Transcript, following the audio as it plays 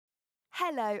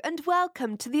Hello and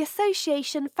welcome to the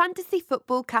Association Fantasy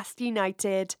Football Cast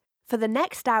United. For the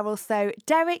next hour or so,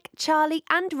 Derek, Charlie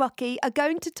and Rocky are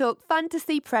going to talk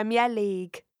Fantasy Premier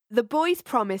League. The boys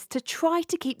promise to try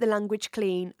to keep the language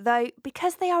clean, though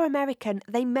because they are American,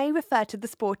 they may refer to the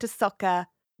sport as soccer.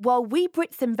 While we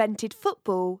Brits invented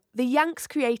football, the Yanks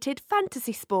created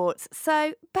fantasy sports,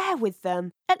 so bear with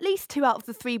them. At least 2 out of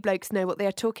the 3 blokes know what they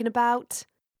are talking about.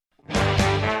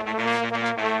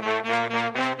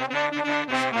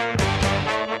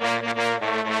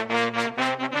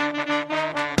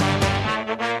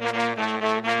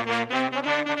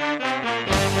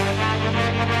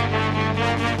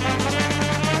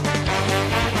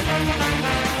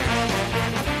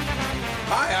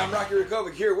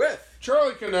 Rakovic here with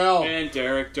Charlie Cannell and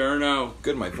Derek Durno.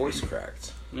 Good, my voice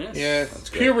cracked. Yes. Yeah, That's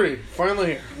good. puberty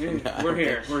finally here. We're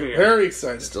here. Very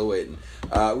excited. Still waiting.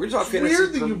 We're gonna talk It's fantasy.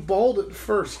 weird that you balded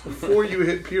first before you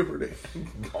hit puberty.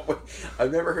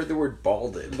 I've never heard the word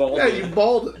balded. Yeah, you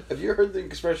balded. Have you heard the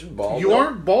expression bald? You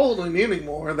aren't balding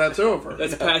anymore. That's over.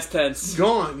 That's past tense.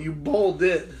 Gone. You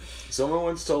balded. Someone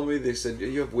once told me, they said,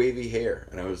 you have wavy hair.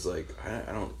 And I was like, I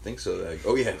don't think so. They're like,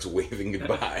 oh yeah, it's waving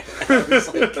goodbye. I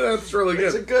was like, That's really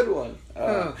it's a good. good one.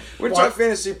 We're going to talk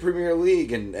Fantasy Premier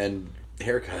League and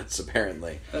haircuts,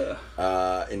 apparently,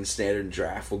 in standard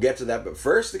draft. We'll get to that, but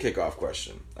first, the kickoff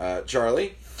question.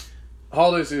 Charlie?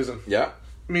 Holiday season. Yeah?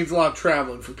 Means a lot of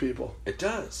traveling for people. It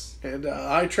does. And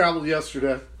I traveled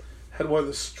yesterday. Had one of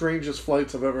the strangest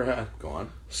flights I've ever had. Go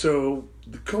on. So,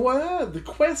 the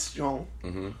question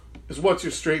is, what's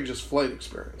your strangest flight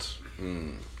experience?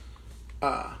 Do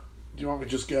you want me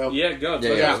to just go? Yeah, go.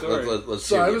 Yeah. Let's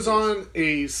So hear I it. was on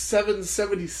a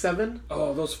 777,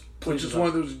 Oh, those which is one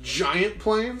of those giant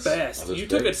planes. best. Oh, those You big.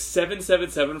 took a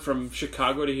 777 from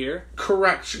Chicago to here?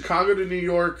 Correct. Chicago to New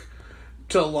York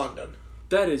to London.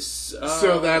 That is...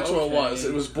 So that's what it was.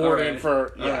 It was boarding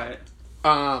for... Yeah.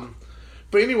 Alright.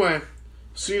 But anyway,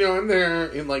 so I'm there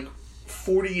in like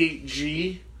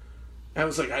 48G. I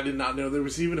was like, I did not know there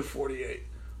was even a 48.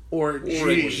 Or a G. Or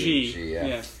a G. G,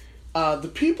 yeah.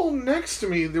 The people next to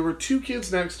me, there were 2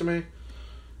 kids next to me,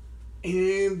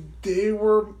 and they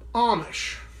were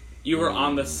Amish. You were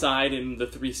on the side in the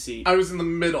 3 seat. I was in the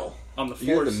middle. On the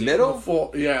You're 4 in the seat. middle?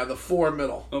 The 4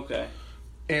 middle. Okay.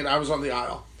 And I was on the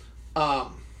aisle.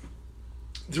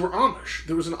 They were Amish.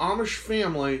 There was an Amish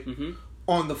family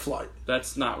on the flight.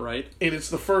 That's not right. And it's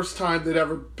the first time they'd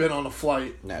ever been on a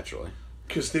flight Naturally.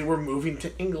 because they were moving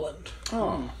to England.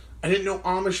 Oh. I didn't know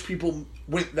Amish people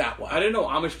went that way. I didn't know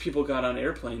Amish people got on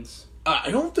airplanes. I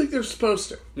don't think they're supposed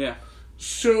to. Yeah.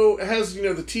 So it has, the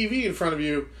TV in front of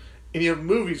you, and you have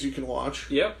movies you can watch.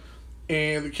 Yep.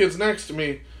 And the kids next to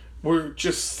me were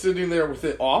just sitting there with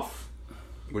it off.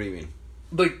 What do you mean?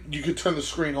 Like, you could turn the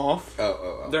screen off.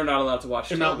 Oh. They're not allowed to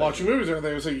watch And not watching movies or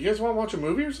anything. I was like, you guys want to watch a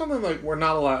movie or something? Like, we're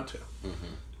not allowed to.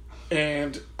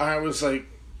 And I was like,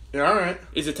 yeah, all right.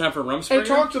 Is it time for I Rumspringa?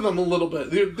 talked to them a little bit.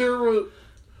 There were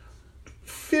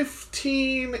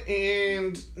 15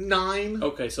 and 9.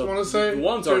 Okay, so I wanna say.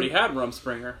 one's already had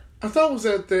Rumspringer. I thought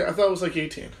it was like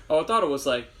 18. Oh, I thought it was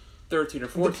like 13 or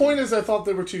 14. The point is, I thought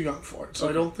they were too young for it, so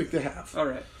I don't think they have. All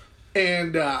right.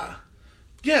 And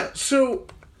so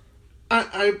I'm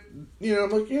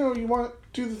like, you want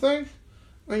to do the thing?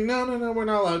 Like, no, we're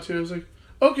not allowed to. I was like,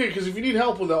 okay, because if you need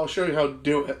help with it, I'll show you how to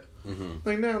do it.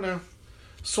 Like, no.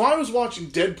 So I was watching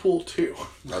Deadpool 2.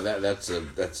 Oh,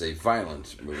 that's a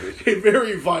violent movie. A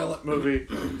very violent movie.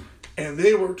 And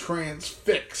they were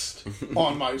transfixed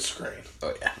on my screen.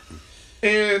 Oh, yeah.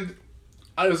 And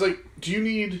I was like,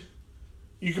 you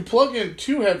can plug in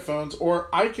 2 headphones, or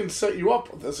I can set you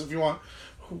up with this if you want.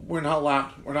 We're not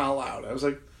allowed. I was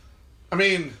like,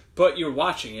 But you're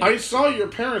watching it. I saw your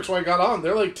parents when I got on.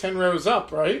 They're like 10 rows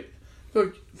up, right? They're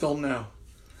like, they'll know.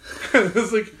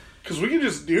 It's like, because we can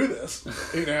just do this.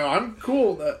 I'm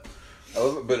cool with that. I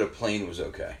love it, but a plane was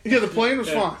okay. Yeah, the plane was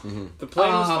fine. The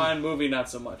plane was fine, movie not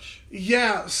so much.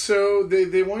 Yeah, so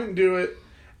they wouldn't do it.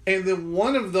 And then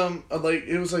one of them,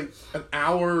 it was like an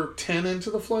hour 10 into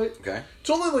the flight. Okay. It's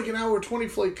only like an hour 20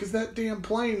 flight because that damn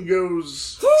plane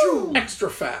goes extra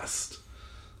fast.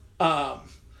 And,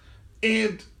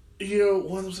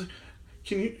 one was like,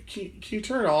 can you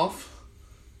turn it off?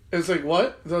 And it's like,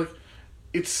 what? They're like,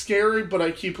 it's scary, but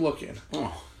I keep looking.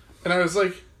 Oh. And I was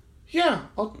like, yeah,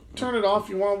 I'll turn it off.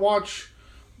 You want to watch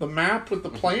the map with the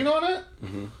plane on it?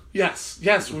 Yes,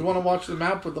 we want to watch the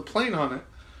map with the plane on it.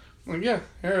 I'm like, yeah,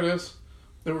 here it is.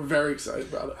 They were very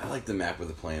excited about it. I like the map with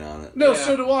the plane on it. No, Yeah.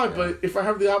 so do I, but if I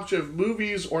have the option of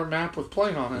movies or map with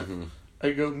plane on it,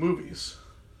 I go movies.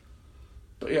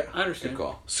 But yeah. I understand. Good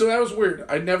call. So that was weird.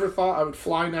 I never thought I would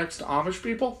fly next to Amish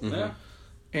people. Yeah.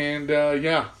 And,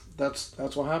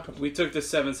 That's what happened. We took the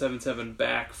 777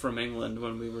 back from England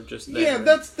when we were just there. Yeah,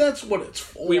 that's what it's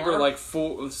for. We were like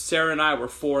four. Sarah and I were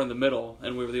four in the middle,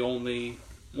 and we were the only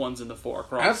ones in the four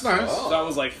across. That's nice. So that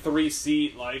was like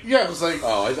 3-seat, like. Yeah, it was like.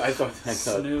 Oh, I thought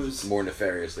Snooze. more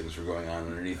nefarious things were going on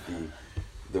underneath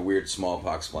the weird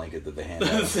smallpox blanket that they hand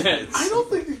out. I don't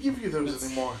think they give you those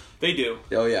anymore. They do.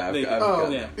 Oh yeah, I've got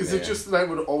them. Is it just that I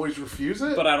would always refuse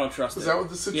it? But I don't trust it. Is that what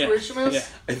the situation is? Yeah.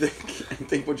 I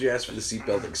think when you ask for the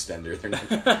seatbelt extender, they're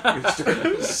not. You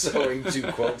start sewing two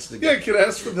quilts Yeah, together. I could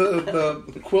ask for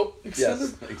the quilt extender.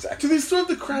 Yes, exactly. Do they still have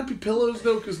the crappy pillows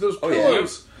though? Because those Oh, yeah.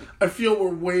 pillows, I feel, were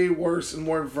way worse and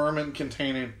more vermin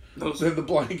containing than the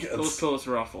blankets. Those pillows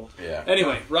are awful. Yeah.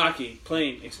 Anyway, Rocky,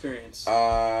 plane experience.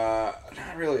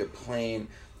 Not really a plane.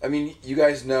 I mean, you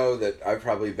guys know that I've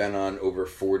probably been on over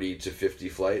 40 to 50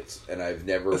 flights, and I've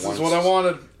never This once. is what I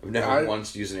wanted. I've never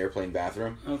once used an airplane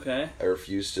bathroom. Okay. I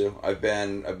refuse to. I've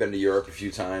been to Europe a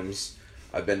few times.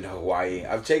 I've been to Hawaii.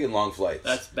 I've taken long flights.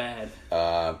 That's bad.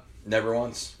 Never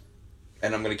once,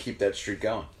 and I'm going to keep that streak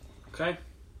going. Okay.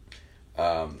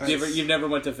 You've never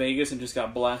went to Vegas and just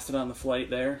got blasted on the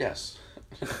flight there? Yes,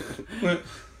 but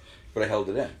I held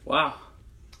it in. Wow.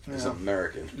 Because I'm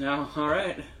American. No, all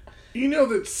right. You know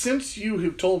that since you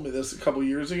have told me this a couple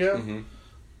years ago,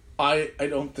 I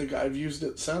don't think I've used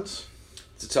it since.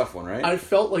 It's a tough one, right? I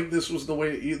felt like this was the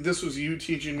way. This was you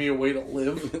teaching me a way to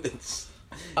live. It's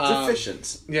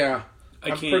efficient. Yeah,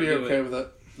 I'm pretty okay with it.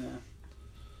 Yeah.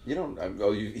 You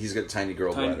don't. He's got a tiny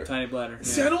girl bladder. Tiny bladder. Yeah.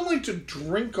 See, I don't like to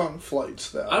drink on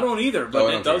flights, though. I don't either,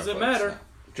 but it doesn't matter. No.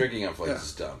 Drinking on flights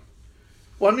is dumb.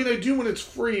 Well, I mean, I do when it's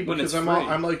free because it's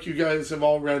I'm like you guys have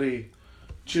already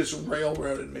just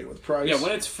railroaded me with price. Yeah,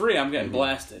 when it's free, I'm getting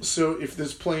blasted. So if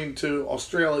this plane to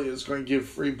Australia is going to give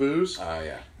free booze,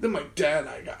 Yeah. then my dad and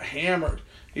I got hammered.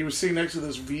 He was sitting next to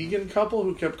this vegan couple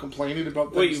who kept complaining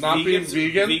about things not being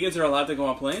vegan. Vegans are allowed to go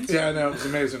on planes? Yeah, I know, it's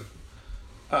amazing.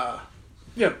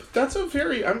 Yeah, but that's a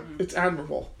very, it's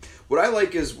admirable. What I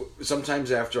like is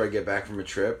sometimes after I get back from a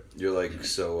trip, you're like,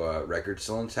 so record's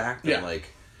still intact? Yeah. And like,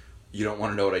 you don't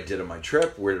want to know what I did on my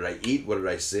trip. Where did I eat? What did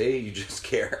I say? You just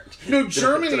care. No, Did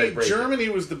I break it? Germany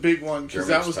was the big one because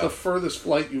that Germany's was the tough. furthest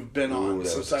flight you've been on Ooh, that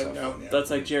since was a I've tough known one. you. That's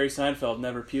like Jerry Seinfeld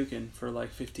never puking for like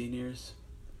 15 years.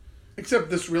 Except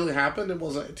this really happened. It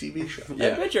wasn't a TV show. I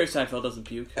Yeah. bet Jerry Seinfeld doesn't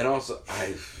puke. And also,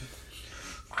 I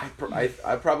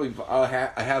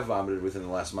have vomited within the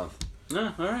last month.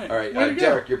 Ah, all right. All right, Way to go.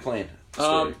 Derek, you're playing.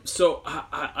 So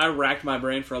I racked my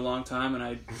brain for a long time, and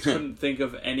I couldn't think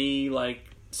of any like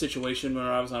situation when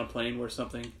I was on a plane where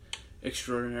something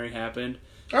extraordinary happened.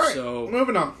 All right, So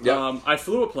moving on. Yep. I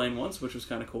flew a plane once, which was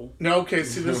kind of cool. No, okay,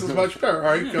 see, this is much better. All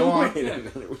right, go on. Wait a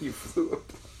minute, when you flew up.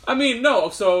 I mean, no.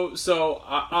 So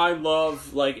I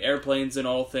love like airplanes and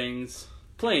all things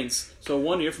planes. So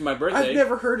one year for my birthday. I've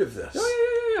never heard of this.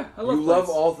 Yeah. I love You planes. love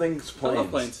all things planes. I love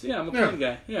planes. Yeah, I'm a Yeah. plane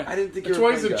guy. Yeah. I didn't think That's you were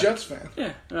why he's a plane guy. Jets fan.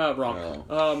 Yeah,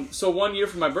 wrong. So one year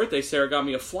for my birthday, Sarah got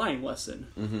me a flying lesson,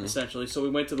 essentially. So we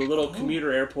went to the little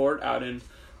commuter airport out in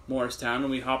Morristown,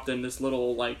 and we hopped in this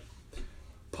little like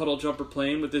puddle jumper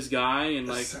plane with this guy, and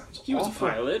like sounds he was awful.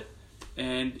 a pilot,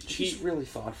 and He's really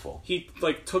thoughtful. he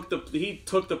like took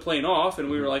the plane off, and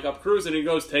we were like up cruising. And he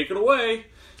goes, "Take it away,"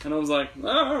 and I was like, oh,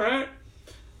 "All right,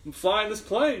 I'm flying this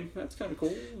plane. That's kind of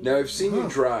cool." Now, I've seen you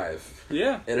drive,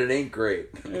 Yeah, and it ain't great.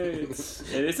 it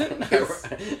isn't.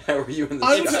 How are you in the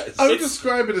I would skies?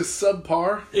 describe it as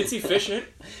subpar. It's efficient.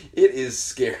 It is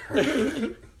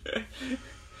scary.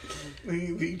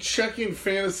 The checking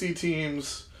fantasy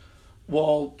teams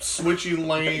while switching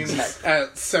lanes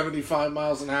at 75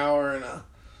 miles an hour and a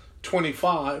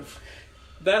 25.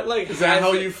 That like Is that how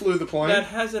hasn't- you flew the plane? That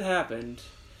hasn't happened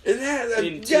It has,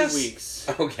 in 2 yes. weeks.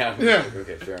 Okay, Yeah.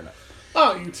 okay, fair enough.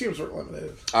 Oh, your teams were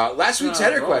eliminated. Last week's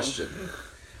Not header wrong. question.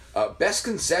 Best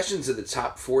concessions at the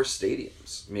top 4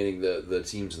 stadiums, meaning the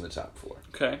teams in the top 4.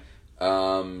 Okay.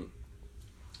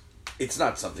 It's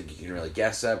not something you can really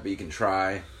guess at, but you can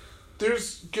try.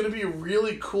 There's going to be a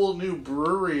really cool new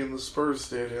brewery in the Spurs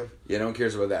Stadium. Yeah, no one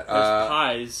cares about that. There's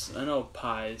pies. I know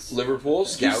pies. Liverpool, You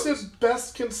Scouts. said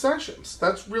best concessions.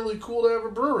 That's really cool to have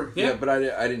a brewery. Yeah, but I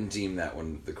didn't deem that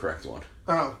one the correct one.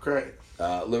 Oh, great.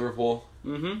 Liverpool,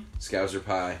 Mm-hmm. Scouser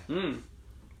pie. Mm.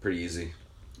 Pretty easy.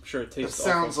 I'm sure it That tastes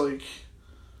sounds awful. like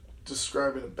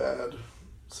describing a bad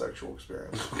sexual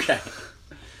experience. Okay.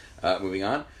 Moving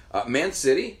on. Man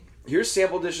City. Here's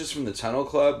sample dishes from the Tunnel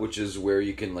Club, which is where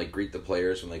you can like greet the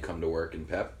players when they come to work in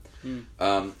Pep.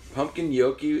 Pumpkin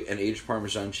gnocchi and aged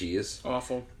Parmesan cheese.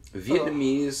 Awful.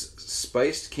 Vietnamese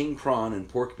spiced king prawn and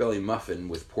pork belly muffin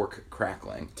with pork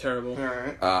crackling. Terrible. All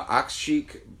right. Ox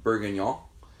cheek bourguignon.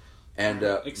 And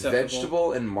Acceptable.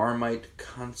 vegetable and Marmite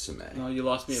consomme. No, you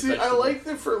lost me at See, vegetable. I like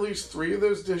that for at least 3 of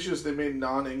those dishes they made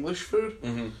non-English food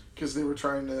because they were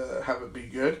trying to have it be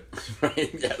good.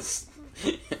 Right? Yes.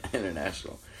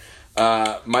 International.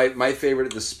 My favorite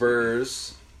at the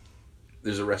Spurs,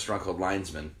 there's a restaurant called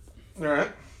Linesman. All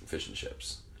right. Fish and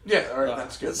chips. Yeah, all right,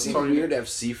 that's good. It That's seems all you weird need. to have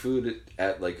seafood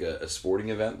at like a sporting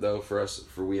event, though, for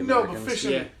we No, Americans.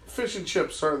 but fish and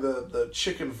chips are the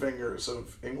chicken fingers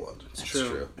of England. That's True.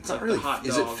 true. It's Like not really. the hot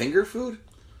Is it dog. finger food?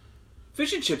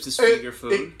 Fish and chips is finger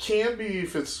food. It can be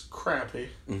if it's crappy.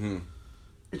 Mm-hmm.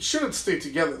 It shouldn't stay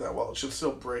together that well. It should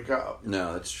still break up.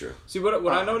 No, that's true. See, what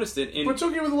I noticed in But it's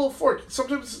okay with a little fork.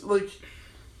 Sometimes, like,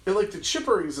 in like the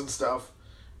chipperies and stuff,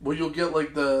 where you'll get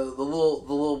like the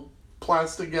little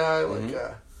plastic guy, like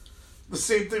the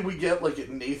same thing we get like at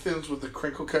Nathan's with the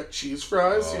crinkle cut cheese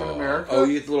fries here in America. Oh,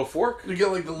 you get the little fork? You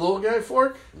get like the little guy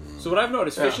fork. So what I've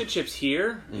noticed, fish Yeah. and chips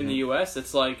here in the U.S.,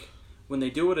 it's like when they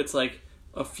do it, it's like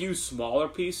a few smaller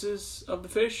pieces of the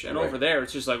fish, and Right. over there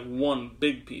it's just like one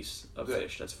big piece of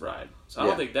fish that's fried. So I Yeah.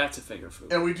 don't think that's a finger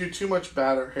food. And we do too much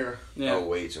batter here. Yeah. Oh,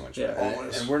 way too much. Yeah. And,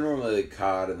 Always. and we're normally like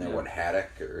cod, and they're what,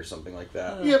 haddock or something like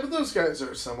that. Yeah, but those guys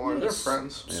are similar. They're Yes.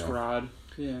 friends. Scrod.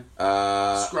 Yeah.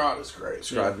 Scrod is great.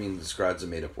 Scrod means scrod's a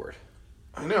made up word.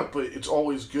 I know, but it's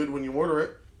always good when you order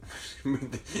it.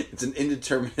 It's an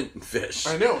indeterminate fish.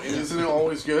 I know, and isn't it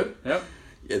always good? Yep.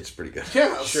 It's pretty good.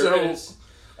 Yeah, Sure so is.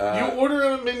 you order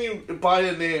on a menu by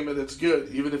a name and it's good,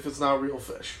 even if it's not real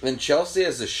fish. Then Chelsea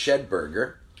has a shed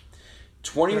burger,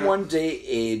 21-day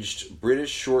aged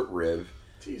British short rib,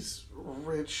 These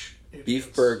rich idiots.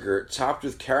 beef burger topped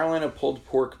with Carolina pulled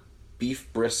pork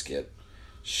beef brisket,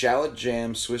 shallot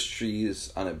jam, Swiss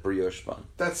cheese on a brioche bun.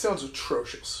 That sounds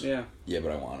atrocious. Yeah. Yeah,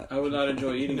 but I want it. I would not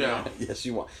enjoy eating No. that. Yes,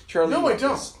 you want. Charlie, No, you I want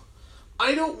don't. this.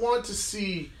 I don't want to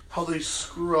see how they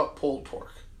screw up pulled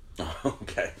pork.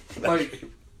 Okay. Like,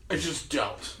 I just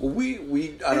don't. Well, we I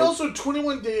And don't. also,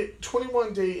 21 day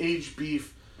aged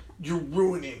beef, you're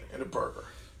ruining in a burger.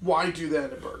 Why do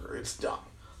that in a burger? It's dumb.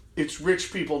 It's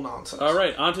rich people nonsense. All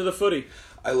right, on to the footy.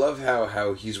 I love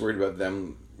how he's worried about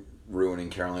them ruining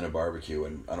Carolina barbecue,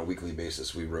 and on a weekly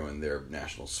basis we ruin their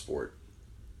national sport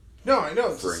No, I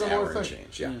know. It's for a an similar hour and thing.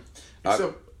 change.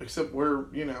 Yeah. Except we're,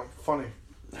 funny.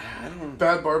 I don't.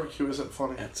 Bad barbecue isn't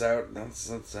funny. That's out.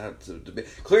 That's out to debate.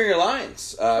 Clearing your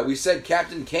lines. We said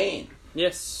Captain Kane.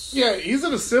 Yes. Yeah, he's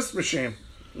an assist machine.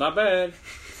 Not bad.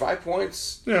 5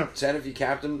 points. Yeah. 10 if you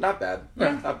captain. Not bad.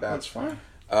 Yeah, Not bad. That's fine.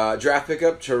 Draft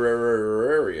pickup.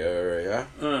 Terraria.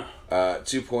 Uh,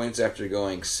 2 points after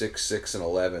going 6, 6, and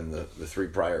 11 the 3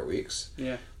 prior weeks.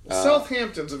 yeah.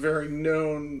 Southampton's a very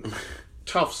known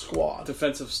tough squad.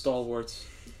 Defensive stalwarts.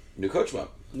 New coach bump.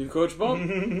 New coach Bob?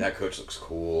 That coach looks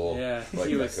cool. Yeah. I like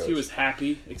he that was coach. he was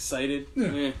happy, excited.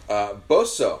 Yeah.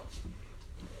 Boso.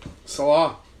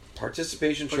 Salah.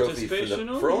 Participation trophy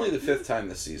for only the 5th time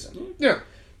this season. Yeah.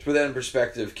 To put that in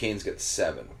perspective, Kane's got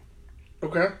 7.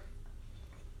 Okay.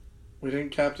 We didn't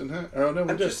captain him. Oh, no, we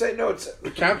I'm did. just saying, no, it's...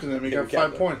 We captained him. He got 5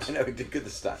 captained him. points. I know, he did good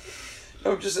this time.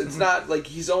 No, it's not, like,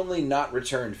 he's only not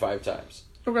returned 5 times.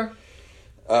 Okay.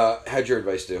 How'd your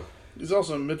advice do? He's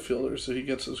also a midfielder, so he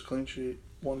gets his clean sheet.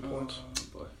 1 point.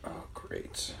 Boy. Oh,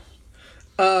 great.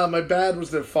 My bad was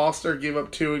that Foster gave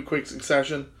up 2 in quick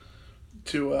succession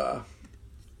to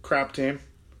crap team,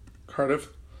 Cardiff.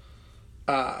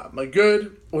 My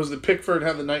good was that Pickford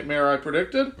had the nightmare I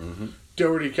predicted. Mm-hmm.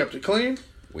 Doherty kept it clean.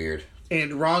 Weird.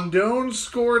 And Rondon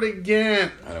scored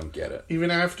again. I don't get it.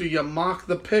 Even after you mock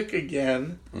the pick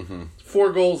again. Mm-hmm.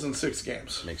 4 goals in 6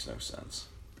 games. Makes no sense.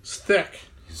 It's thick,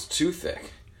 He's too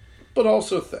thick. but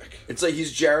also thick. It's like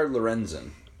he's Jared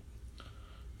Lorenzen.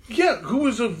 Yeah, who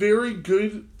was a very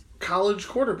good college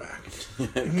quarterback.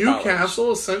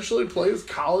 Newcastle essentially plays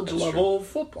college level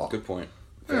football. Good point.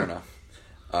 Fair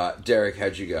enough. Derek,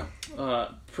 how'd you go?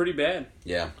 Pretty bad.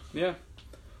 Yeah. Yeah.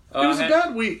 It was a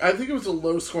bad week. I think it was a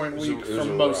low-scoring week it was for a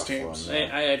most rough teams. one.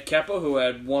 I had Kepa, who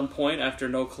had 1 point after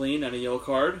no clean and a yellow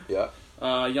card. Yeah.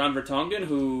 Jan Vertonghen,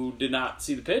 who did not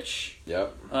see the pitch.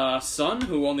 Yep. Son,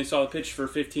 who only saw the pitch for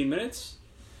 15 minutes.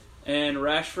 And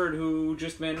Rashford, who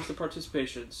just managed the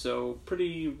participation. So,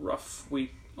 pretty rough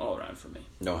week all around for me.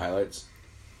 No highlights?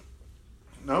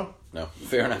 No? No.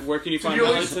 Fair enough. Where can you Did find you, at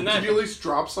highlights least, in did that? you at least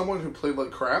drop someone who played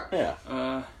like crap? Yeah.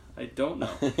 I don't know.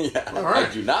 Yeah. right.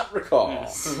 I do not recall.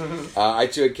 Yes. I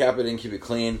too had Kappa, didn't keep it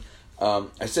clean.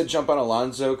 I said jump on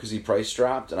Alonso because he price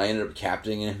dropped, and I ended up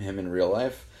captaining him in real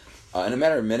life. In a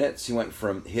matter of minutes, he went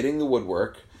from hitting the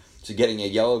woodwork to getting a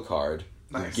yellow card,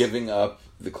 Nice. giving up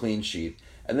the clean sheet,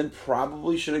 and then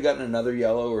probably should have gotten another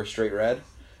yellow or straight red.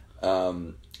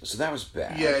 So that was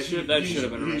bad. Yeah, That should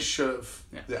have been he right. should have.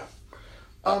 Yeah. Yeah.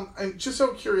 And just out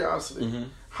of curiosity,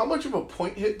 how much of a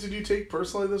point hit did you take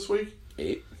personally this week?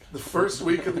 8. The first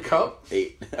week of the Cup?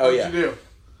 8. Oh, What'd yeah. you do?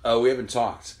 Oh, we haven't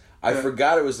talked. I Yeah.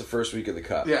 forgot it was the first week of the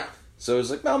Cup. Yeah. So I was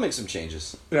like, I'll make some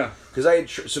changes. Yeah. Because I had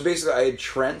so basically I had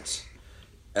Trent,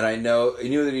 and I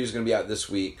knew that he was going to be out this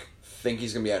week. Think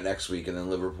he's going to be out next week, and then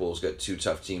Liverpool's got 2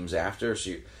 tough teams after.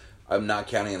 So I'm not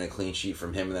counting on a clean sheet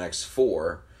from him in the next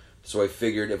 4. So I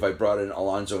figured if I brought in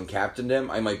Alonso and captained him,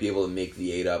 I might be able to make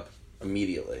the 8 up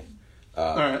immediately.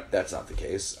 All right. That's not the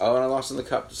case. Oh, and I lost in the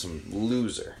Cup to some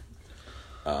loser.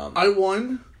 I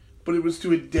won, but it was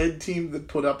to a dead team that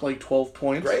put up like 12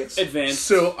 points. Right? Advanced.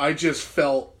 So I just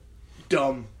felt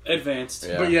dumb. Advanced.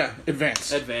 Yeah. But yeah,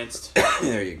 advanced. Advanced.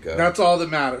 There you go. That's all that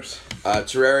matters.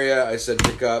 Terraria, I said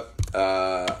pick up.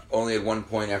 Only had 1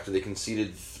 point after they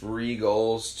conceded 3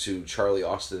 goals to Charlie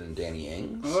Austin and Danny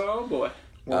Ings. Oh, boy.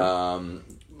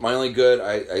 My only good,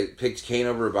 I picked Kane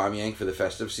over Aubameyang for the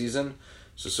festive season.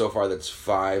 So far that's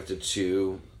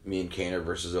 5-2. Me and Kane are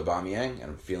versus Aubameyang, and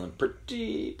I'm feeling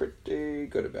pretty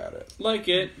good about it. Like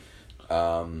it.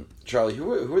 Charlie,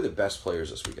 who are the best players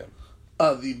this weekend?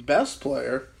 The best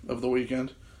player of the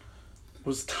weekend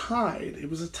was tied. It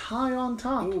was a tie on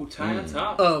top Ooh, tie on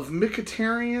top. of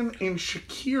Mkhitaryan and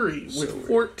Shaqiri with weird.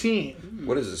 14.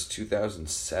 What is this,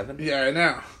 2007? Yeah, I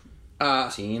know.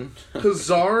 Teen?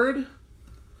 Hazard,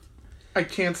 I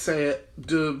can't say it.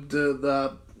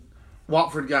 The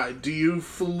Watford guy.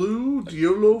 Diolofeu?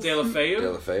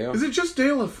 Delafeu. Is it just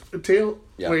Dale?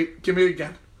 Yeah. Wait, give me it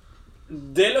again.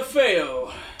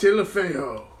 Delafeu.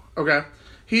 Delafeu. Okay.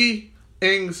 He,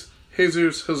 Ings,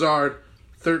 Jesus, Hazard,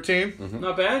 13.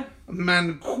 Not bad.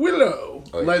 Manquillo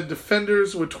Oh, yeah. led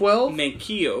defenders with 12.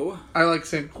 Manquillo. I like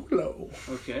Sanquillo.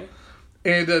 Okay.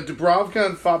 And Dubravka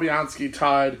and Fabianski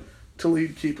tied to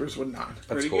lead keepers with 9. That's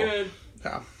Pretty cool. good.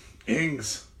 Yeah.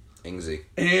 Ings. Ingsy.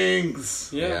 Ings.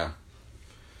 Yeah.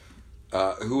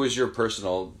 Who was your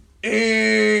personal...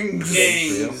 Ings.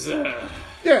 Ings.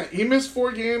 Yeah, he missed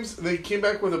 4 games. They came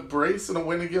back with a brace and a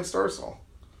win against Arsenal.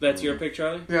 That's your pick,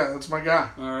 Charlie? Yeah, that's my guy.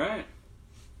 All right.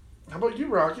 How about you,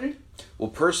 Rocky? Well,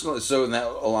 personally, so in that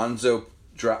Alonso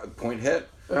point hit,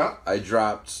 Yeah. I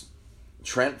dropped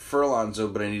Trent for Alonso,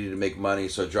 but I needed to make money,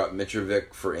 so I dropped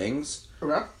Mitrovic for Ings,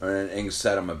 Okay. and Ings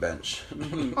sat on my bench.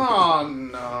 Oh,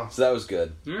 no. So that was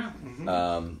good. Yeah.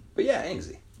 But yeah,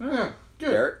 Ingsy. Yeah,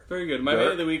 good. Garrett, Very good. My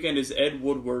man of the weekend is Ed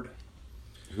Woodward.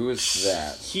 who is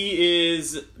that? He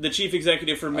is the chief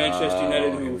executive for Manchester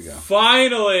United, here who we go.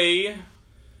 finally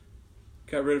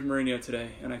got rid of Mourinho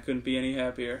today, and I couldn't be any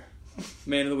happier.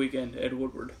 Man of the weekend, Ed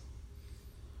Woodward.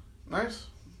 Nice.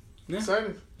 Yeah.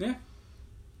 Exciting. Yeah.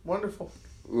 Wonderful.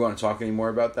 We want to talk any more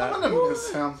about that? I'm going to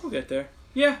miss him. We'll get there.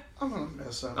 Yeah. I'm going to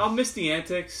miss him. I'll miss the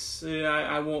antics.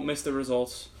 I won't miss the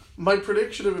results. My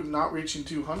prediction of him not reaching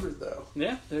 200, though,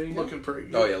 Yeah, there you go. looking pretty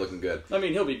good. Oh yeah, looking good. I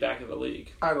mean, he'll be back in the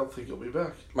league. I don't think he'll be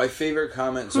back. My favorite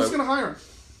comment. Who's going to hire him?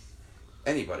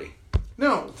 Anybody?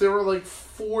 No, there were like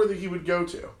 4 that he would go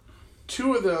to.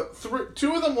 2 of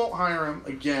them won't hire him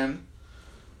again.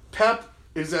 Pep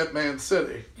is at Man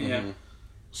City, Yeah.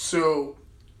 so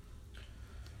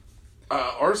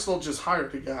Arsenal just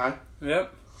hired a guy.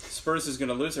 Yep. Spurs is going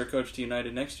to lose their coach to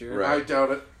United next year. Right. I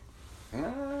doubt it.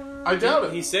 I doubt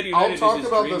it. He said United I'll talk is his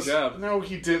about dream this. job. No,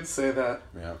 he did say that.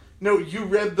 Yeah. No, you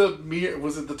read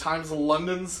was it the Times of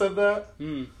London said that?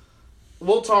 Hmm.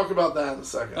 We'll talk about that in a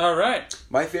second. All right.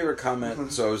 My favorite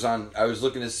comment. So I was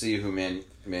looking to see who Man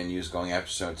U's going after.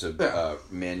 So it's a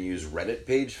Man U's Reddit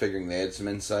page, figuring they had some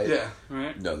insight. Yeah. All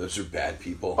right. No, those are bad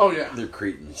people. Oh, yeah. They're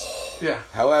cretins. Yeah.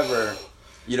 However,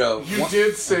 You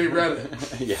did say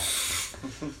Reddit. yeah.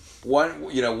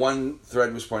 One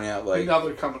thread was pointing out like now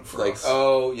they're coming for like us.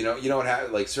 you know what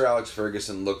happened? Like Sir Alex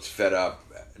Ferguson looked fed up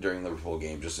during the Liverpool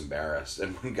game, just embarrassed.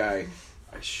 And one guy,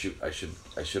 I should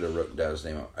have written down his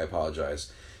name. I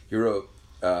apologize. He wrote,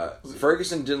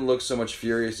 Ferguson didn't look so much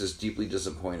furious as deeply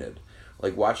disappointed.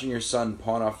 Like watching your son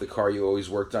pawn off the car you always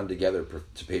worked on together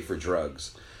to pay for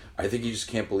drugs. I think you just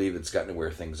can't believe it's gotten to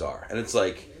where things are. And it's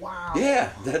like, Wow.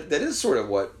 yeah, that is sort of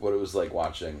what it was like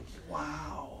watching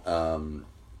Wow.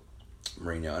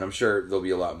 Mourinho. And I'm sure there'll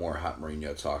be a lot more hot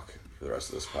Mourinho talk for the rest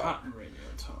of this pod. Hot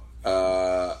Mourinho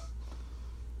talk.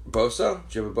 Bosa?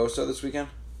 Do you have a Bosa this weekend?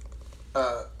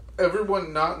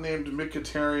 Everyone not named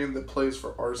Mkhitaryan that plays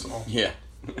for Arsenal. Yeah.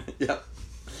 Yeah.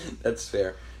 That's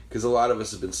fair. Because a lot of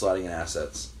us have been slotting in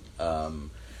assets.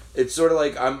 It's sort of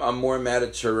like I'm more mad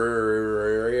at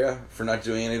Terraria for not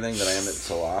doing anything than I am at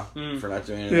Salah for not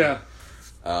doing anything.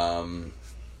 Yeah.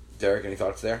 Derek, any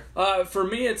thoughts there? For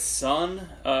me, it's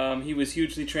Son. He was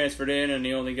hugely transferred in, and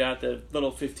he only got the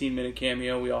little 15-minute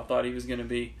cameo. We all thought he was going to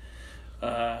be,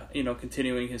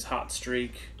 continuing his hot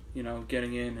streak.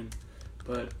 getting in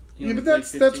but. Yeah, but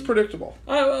that's predictable.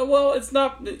 Well, it's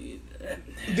not.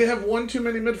 They have one too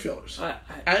many midfielders,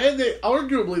 and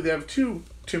they have two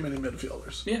too many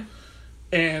midfielders. Yeah,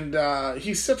 and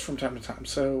he sits from time to time.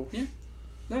 So yeah,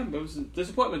 no, it was a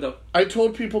disappointment though. I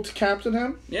told people to captain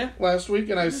him. Yeah. Last week,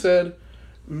 and I said,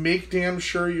 make damn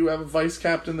sure you have a vice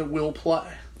captain that will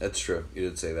play. That's true. You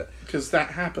did say that because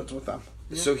that happens with them.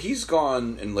 Yeah. So he's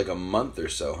gone in like a month or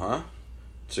so, huh?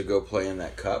 To go play in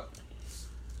that cup.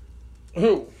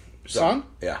 Who? Son?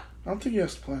 Yeah. I don't think he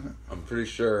has to play in it. I'm pretty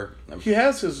sure. He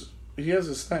has his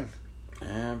thing.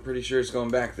 I'm pretty sure he's going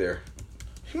back there.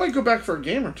 He might go back for a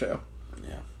game or two.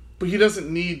 Yeah. But he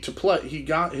doesn't need to play. He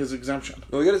got his exemption.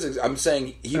 Well, I'm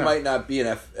saying he might not be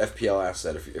an FPL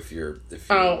asset if you're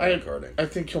carding. I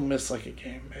think he'll miss like a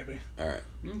game, maybe. All right.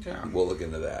 Okay. We'll look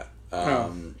into that.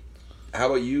 How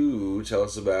about you tell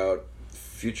us about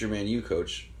future Man U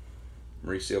coach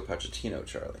Mauricio Pochettino,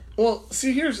 Charlie? Well,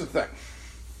 see, here's the thing.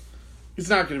 He's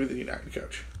not going to be the United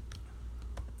coach.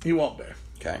 He won't be.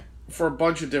 Okay. For a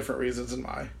bunch of different reasons in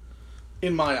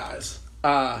my eyes.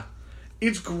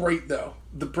 It's great, though,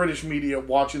 the British media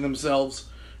watching themselves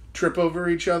trip over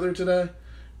each other today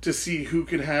to see who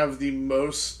could have the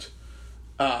most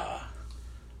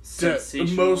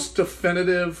most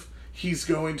definitive he's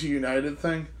going to United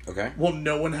thing. Okay. Well,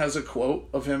 no one has a quote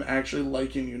of him actually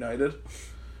liking United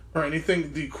or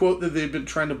anything. The quote that they've been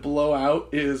trying to blow out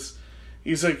is,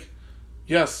 he's like,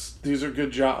 yes, these are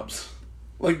good jobs.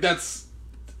 Like, that's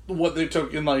what they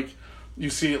took in, like, you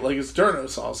see it, like, it's Durno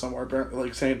saw somewhere,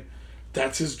 like, saying,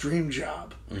 that's his dream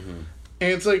job. Mm-hmm.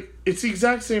 And it's like, it's the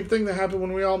exact same thing that happened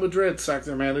when Real Madrid sacked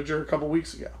their manager a couple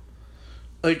weeks ago.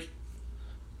 Like,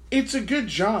 it's a good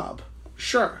job,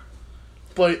 sure.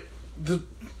 But the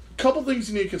couple things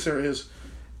you need to consider is,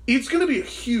 it's going to be a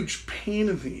huge pain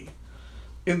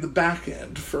in the back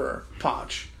end for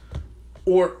Poch.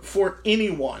 Or for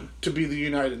anyone to be the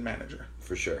United manager.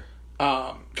 For sure.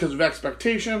 Because of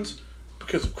expectations,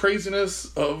 because of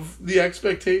craziness of the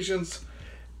expectations.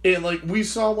 And, like, we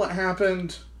saw what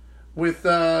happened with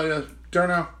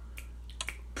Durno,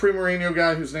 pre-Mourinho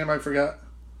guy whose name I forgot.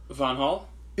 Van Hal?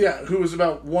 Yeah, who was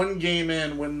about one game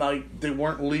in when, like, they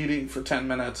weren't leading for 10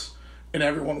 minutes and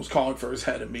everyone was calling for his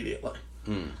head immediately.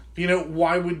 You know,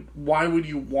 why would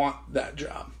you want that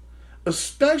job?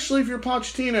 Especially if you're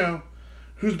Pochettino,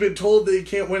 who's been told that he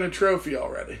can't win a trophy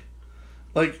already.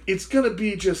 Like, it's going to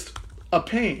be just a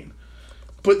pain.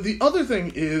 But the other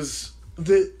thing is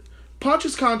that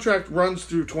Poch's contract runs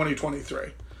through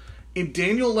 2023. And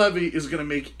Daniel Levy is going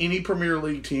to make any Premier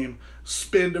League team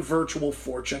spend a virtual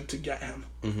fortune to get him.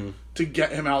 Mm-hmm. To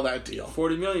get him out of that deal.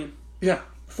 40 million. Yeah.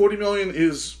 40 million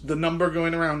is the number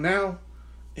going around now.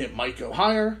 It might go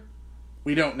higher.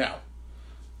 We don't know.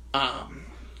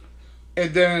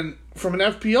 And then, from an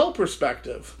FPL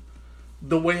perspective,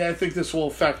 the way I think this will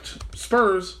affect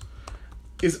Spurs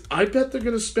is I bet they're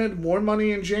going to spend more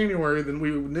money in January than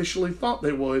we initially thought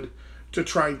they would to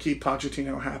try and keep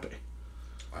Pochettino happy.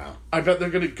 Wow. I bet they're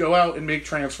going to go out and make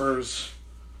transfers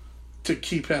to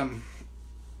keep him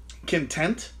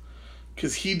content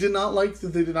because he did not like that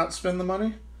they did not spend the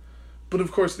money. But,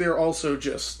 of course, they're also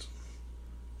just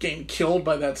getting killed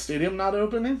by that stadium not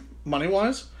opening,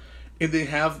 money-wise. And they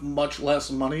have much less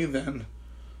money than,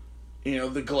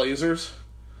 the Glazers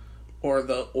or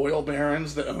the oil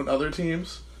barons that own other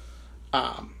teams.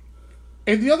 And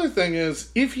the other thing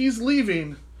is, if he's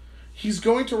leaving, he's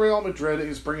going to Real Madrid and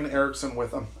he's bringing Eriksen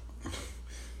with him.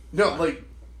 No, like,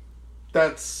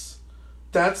 that's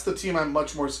the team I'm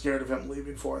much more scared of him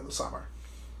leaving for in the summer.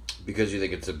 Because you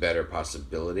think it's a better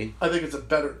possibility? I think it's a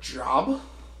better job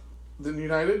than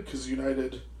United, because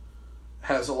United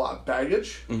has a lot of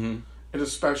baggage. Mm-hmm. And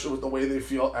especially with the way they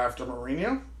feel after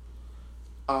Mourinho.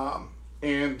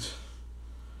 And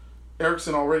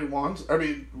Eriksen already wants... I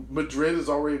mean, Madrid is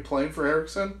already playing for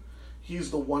Eriksen. He's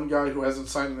the one guy who hasn't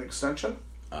signed an extension.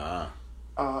 I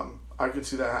could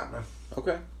see that happening.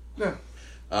 Okay. Yeah.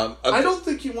 I don't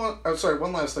think he wants... I'm sorry,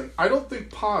 one last thing. I don't think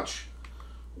Poch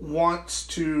wants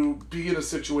to be in a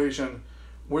situation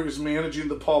where he's managing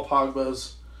the Paul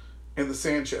Pogbas and the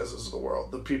Sanchez's of the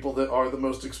world. The people that are the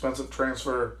most expensive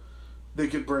transfer... They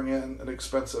could bring in an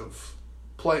expensive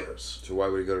players. So why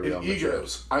would he go to Real Madrid?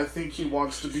 Egos. I think he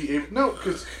wants to be able... No,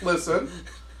 because, listen,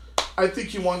 I think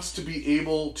he wants to be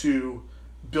able to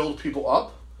build people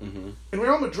up. Mm-hmm. And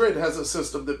Real Madrid has a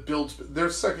system that builds... Their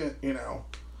second,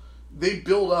 they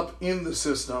build up in the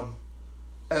system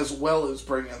as well as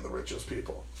bring in the richest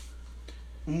people.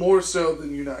 More so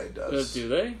than United does. Do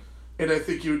they? And I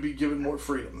think you would be given more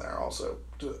freedom there also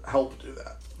to help do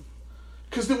that.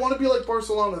 Because they want to be like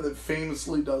Barcelona that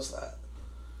famously does that.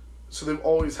 So they've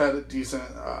always had a decent,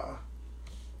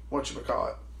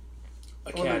 whatchamacallit?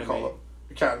 What do they call it?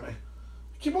 Academy.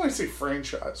 I keep wanting to say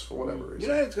franchise for whatever reason.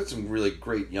 United's got some really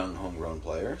great young homegrown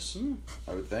players,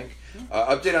 I would think.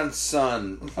 Update on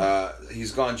Son.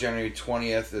 He's gone January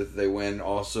 20th if they win,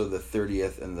 also the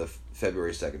 30th and the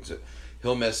February 2nd. So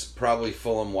he'll miss probably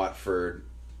Fulham, Watford,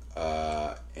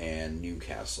 and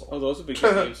Newcastle. Oh, those would be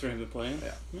good games for him to play in.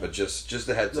 Yeah. But just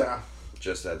a heads up.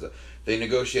 Just a heads up. They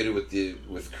negotiated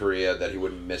with Korea that he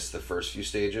wouldn't miss the first few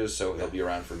stages, so he'll be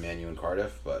around for Man U and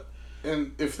Cardiff. But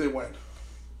and if they win.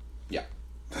 Yeah.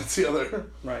 That's the other.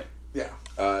 Right. Yeah.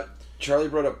 Charlie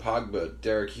brought up Pogba.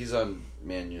 Derek, he's on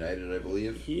Man United, I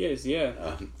believe. He is,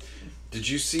 yeah. Did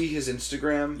you see his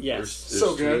Instagram? Yes.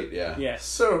 So good. Yeah. Yes.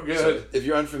 So good. So if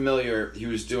you're unfamiliar, he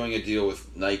was doing a deal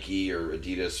with Nike or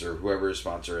Adidas or whoever his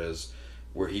sponsor is,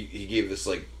 where he gave this,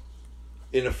 like,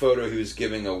 in a photo he was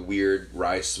giving a weird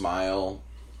wry smile,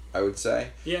 I would say.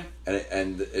 Yeah.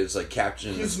 And it's like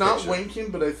captioned. He's not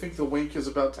winking, but I think the wink is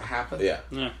about to happen. Yeah.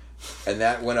 And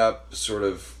that went up sort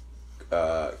of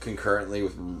concurrently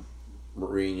with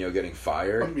Mourinho getting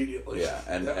fired. Immediately. Yeah,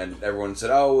 and everyone said,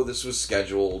 oh, well, this was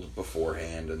scheduled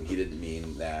beforehand, and he didn't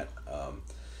mean that.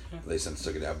 They since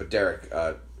took it out. But Derek,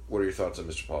 what are your thoughts on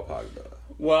Mr. Paul Pogba?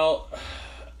 Well,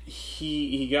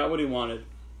 he got what he wanted.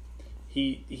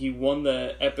 He won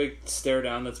the epic stare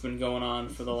down that's been going on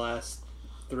for the last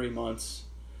 3 months.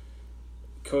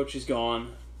 Coach is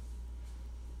gone.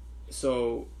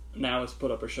 So now it's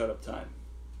put up or shut up time.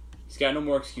 He's got no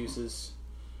more excuses.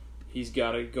 He's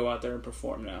got to go out there and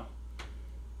perform now.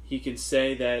 He can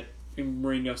say that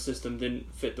Mourinho's system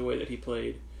didn't fit the way that he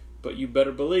played, but you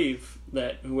better believe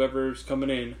that whoever's coming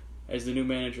in as the new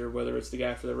manager, whether it's the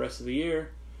guy for the rest of the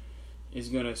year, is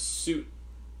going to suit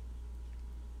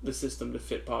the system to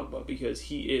fit Pogba, because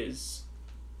he is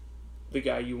the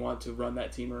guy you want to run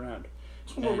that team around.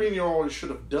 That's what Mourinho always should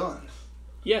have done.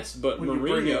 Yes, but when you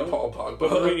bring in Paul Pogba.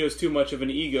 But Mourinho's too much of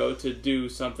an ego to do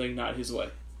something not his way.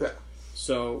 Yeah.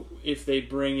 So if they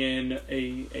bring in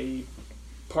a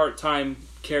part-time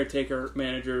caretaker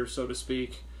manager, so to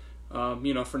speak,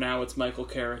 for now it's Michael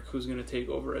Carrick who's going to take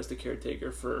over as the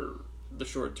caretaker for the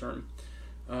short term,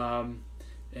 and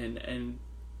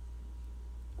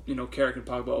Carrick and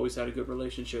Pogba always had a good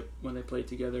relationship when they played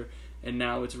together, and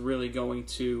now it's really going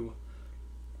to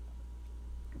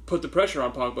put the pressure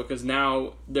on Pogba, because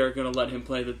now they're going to let him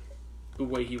play the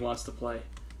way he wants to play,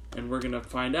 and we're going to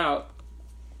find out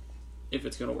if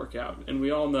it's going to work out. And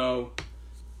we all know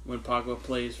when Pogba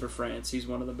plays for France, he's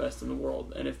one of the best in the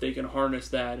world, and if they can harness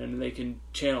that and they can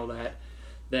channel that,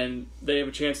 then they have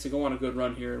a chance to go on a good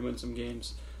run here and win some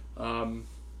games.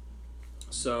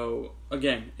 So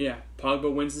again,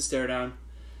 Pogba wins the stare down.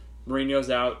 Mourinho's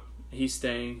out. He's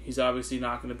staying. He's obviously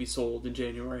not going to be sold in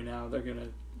January now. They're going to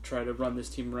try to run this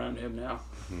team around him now.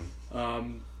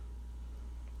 Mm-hmm.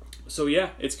 So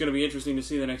it's going to be interesting to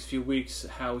see the next few weeks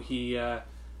how he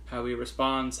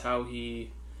responds, how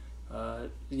he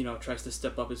tries to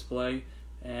step up his play,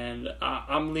 and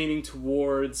I'm leaning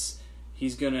towards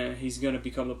he's gonna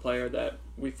become the player that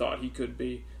we thought he could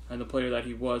be, and the player that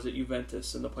he was at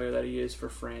Juventus, and the player that he is for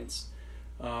France.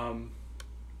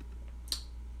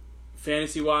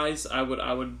 Fantasy wise, I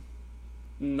would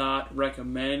not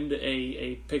recommend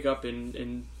a pickup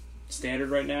in standard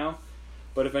right now,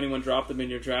 but if anyone dropped him in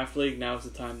your draft league, now's the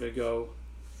time to go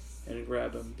and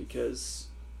grab him, because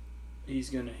he's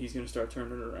gonna start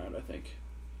turning it around, I think.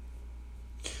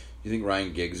 You think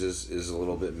Ryan Giggs is a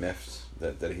little bit miffed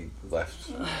that he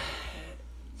left?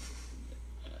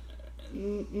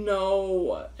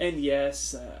 No and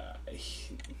yes.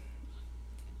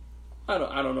 I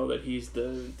don't know that he's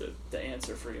the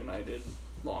answer for United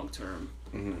long term.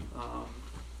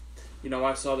 Mm-hmm.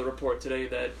 I saw the report today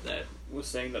that was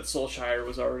saying that Solskjaer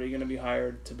was already going to be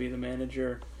hired to be the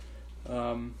manager,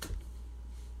 and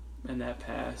that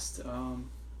passed.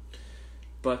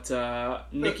 But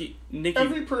Nicky,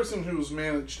 every person who's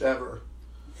managed ever,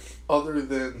 other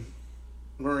than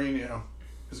Mourinho,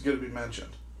 is going to be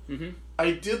mentioned. Mm-hmm.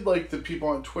 I did like the people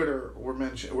on Twitter were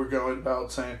going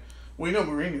about saying, we know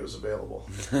Mourinho's available.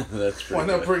 That's pretty Why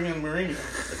not good. bring in Mourinho?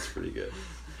 That's pretty good.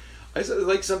 I said,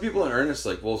 like, some people in earnest,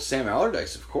 like, well, Sam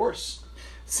Allardyce, of course.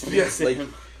 Yes. Like,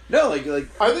 no, like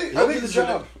I think the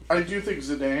job. I do think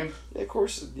Zidane. Yeah, of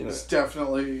course, is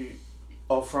definitely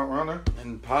a front runner.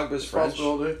 And Pogba's French.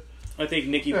 I think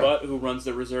Nicky Butt, who runs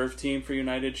the reserve team for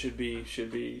United, should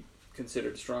be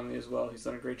considered strongly as well. He's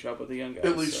done a great job with the young guys.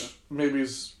 At least maybe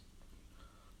he's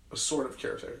a sort of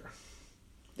caretaker.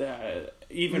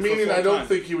 Even meaning for I don't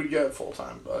think he would get full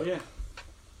time, but yeah.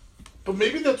 But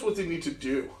maybe that's what they need to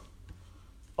do.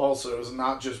 also is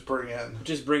not just bring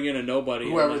in a nobody.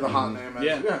 Whoever the hot name is.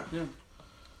 Yeah.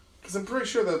 Because I'm pretty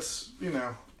sure that's,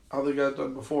 how they got it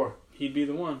done before. He'd be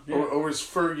the one. Yeah. Or was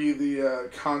Fergie the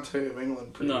Conte of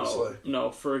England previously? No,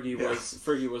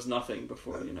 Fergie was nothing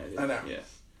before United. I know. Yeah.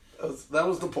 That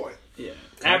was the point. Yeah.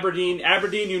 Aberdeen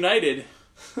United.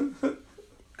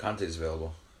 Conte's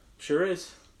available. Sure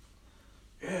is.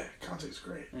 Yeah, Conte's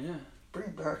great. Yeah. Bring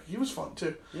him back. He was fun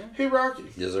too. Yeah. Hey, Rocky.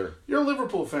 Yes, sir. You're a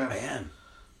Liverpool fan. I am.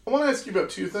 I want to ask you about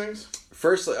two things.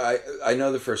 Firstly, I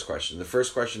know the first question. The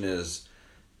first question is,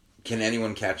 can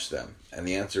anyone catch them? And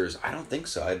the answer is, I don't think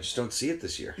so. I just don't see it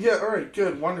this year. Yeah, all right,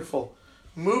 good, wonderful.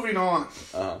 Moving on.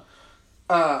 I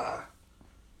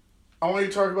want you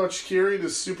to talk about Shaqiri, the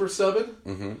super subbing.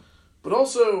 Mm-hmm. But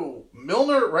also,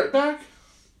 Milner at right back?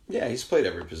 Yeah, he's played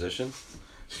every position.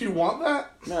 Do you want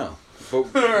that? No.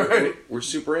 But we're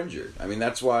super injured. I mean,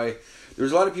 that's why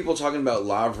there's a lot of people talking about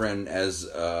Lovren as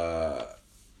a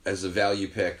value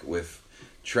pick with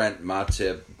Trent,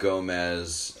 Matip,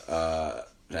 Gomez,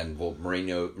 and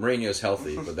Mourinho's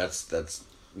healthy, but that's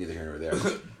neither here nor there.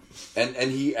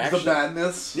 And he actually the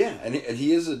badness. Yeah, and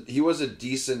he was a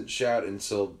decent shout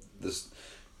until this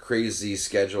crazy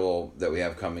schedule that we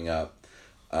have coming up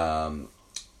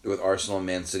with Arsenal and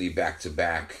Man City back to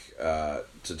back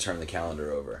to turn the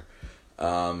calendar over.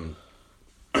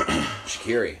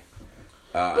 Shaqiri.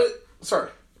 Sorry,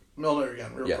 Milner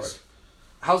again, real yes. quick.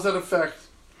 How's that affect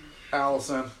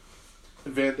Alisson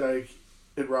and Van Dijk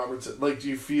and Robertson? Like, do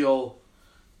you feel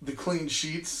the clean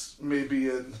sheets may be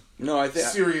in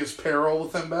serious peril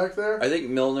with them back there? I think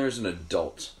Milner's an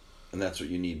adult, and that's what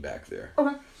you need back there.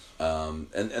 Okay.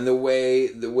 And the way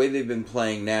they've been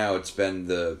playing now, it's been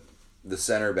the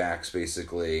center backs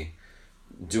basically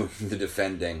doing the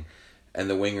defending, and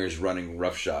the wingers running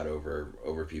roughshod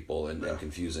over people and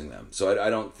confusing them. So I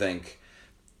don't think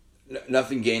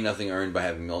nothing gained, nothing earned by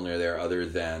having Milner there, other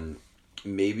than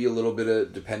maybe a little bit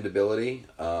of dependability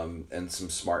and some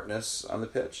smartness on the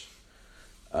pitch.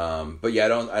 But yeah, I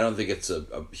don't think it's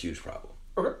a huge problem.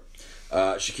 Okay.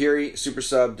 Shaqiri, super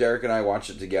sub. Derek and I watched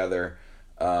it together.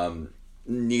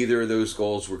 Neither of those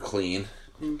goals were clean.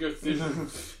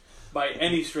 By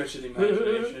any stretch of the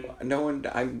imagination.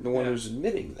 I'm the one who's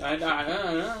admitting that. I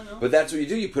know. But that's what you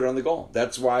do. You put it on the goal.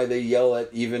 That's why they yell at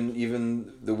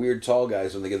even the weird tall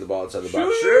guys when they get the ball outside the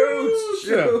box.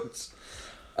 Shoots!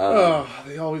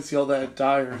 They always yell that at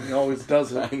Dyer, and he always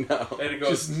does it. I know. And it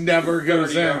goes just never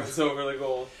goes in. It's over the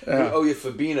goal. Yeah. Oh yeah,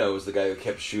 Fabinho was the guy who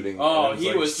kept shooting. Oh,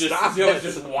 he was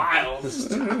just wild.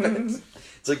 Stop it.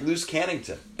 It's like Luce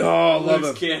Cannington. Oh, I love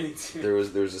Luce him. Cannington. There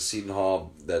was a Seton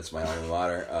Hall, that's my alma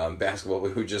mater, basketball,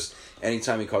 who just,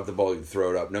 anytime he caught the ball, he'd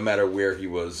throw it up, no matter where he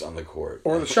was on the court.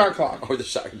 Or the shot clock. Or the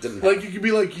shot. It didn't like, you could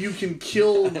be like, you can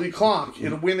kill the clock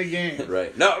and win a game.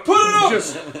 Right. No, put it up!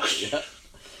 Just...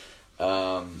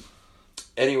 yeah.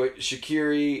 Anyway,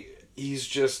 Shaqiri, he's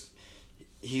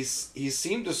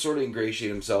seemed to sort of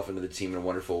ingratiate himself into the team in a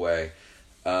wonderful way.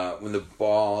 When the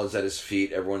ball is at his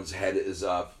feet, everyone's head is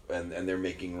up, and they're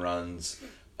making runs.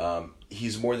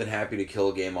 He's more than happy to kill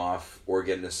a game off, or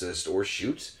get an assist, or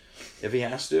shoot if he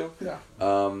has to. Yeah.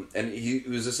 And he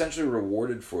was essentially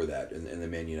rewarded for that in the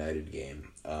Man United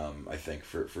game, I think,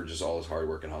 for just all his hard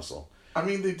work and hustle. I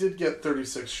mean, they did get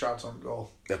 36 shots on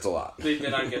goal. That's a lot. They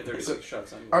did not get 36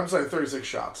 shots on goal. I'm sorry, 36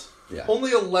 shots. Yeah.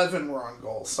 Only 11 were on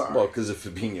goal, sorry. Well, because if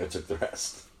Fabinho took the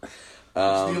rest.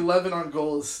 The 11 on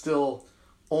goal is still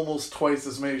almost twice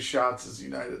as many shots as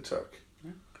United took.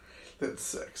 That's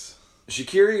 6.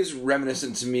 Shaqiri is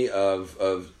reminiscent to me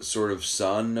of sort of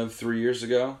Son of 3 years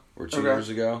ago, or 2 years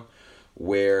ago,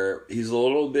 where he's a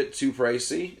little bit too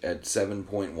pricey at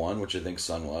 7.1, which I think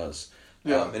Son was.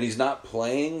 Yeah. And he's not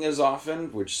playing as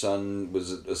often, which Son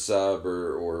was a sub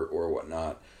or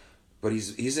whatnot. But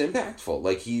he's impactful.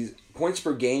 Like, points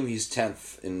per game, he's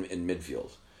 10th in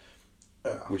midfield,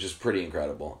 which is pretty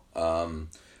incredible.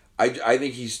 I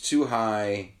think he's too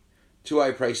high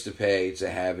price to pay to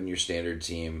have in your standard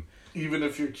team. Even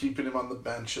if you're keeping him on the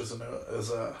bench as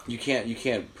a you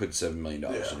can't put $7 million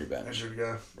on your bench. As your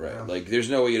guy. Right. Yeah. Like, there's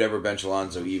no way you'd ever bench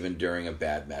Alonso even during a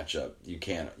bad matchup. You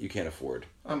can't afford.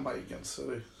 I might against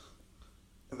City.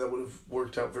 And that would have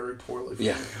worked out very poorly for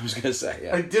Yeah, me. I was gonna say,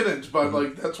 yeah. I didn't, but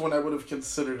like that's when I would have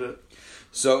considered it.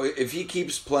 So if he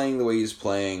keeps playing the way he's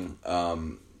playing,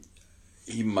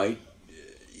 he might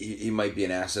be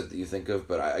an asset that you think of,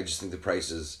 but I just think the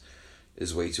price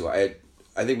is way too high.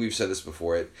 I think we've said this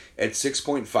before. At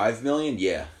 $6.5 million,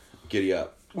 yeah, giddy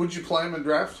up. Would you play him in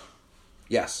draft?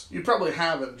 Yes. You'd probably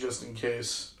have him just in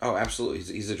case. Oh, absolutely.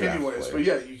 He's a draft player. But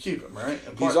yeah, you keep him, right?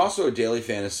 And He's also a daily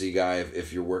fantasy guy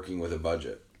if you're working with a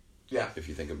budget. Yeah. If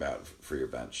you think about for your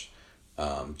bench.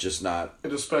 Just not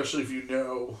And especially if you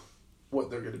know what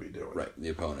they're going to be doing. right the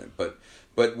opponent,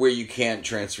 but where you can't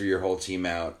transfer your whole team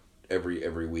out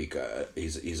every week,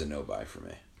 he's a no buy for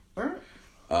me. All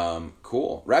right.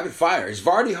 Cool. Rapid fire. Is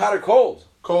Vardy hot or cold?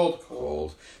 Cold.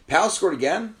 Cold. Palace scored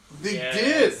again. They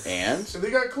Yes. did. And So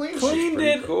they got clean. Clean.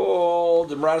 pretty Did- cool.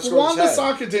 Did Morata score Wan with his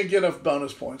head? Bissaka didn't get enough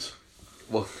bonus points.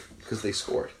 Well, because they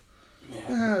scored.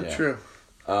 Yeah, true.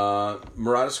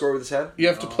 Morata scored with his head? You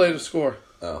have to play to score.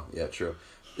 Oh, yeah, true.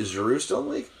 Is Giroud still in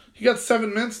the league? He got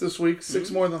 7 minutes this week,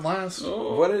 6 more than last.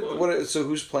 Oh, So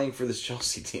who's playing for this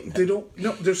Chelsea team then? They don't.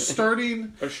 No, they're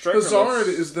starting. They're strikerless. Hazard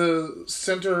is the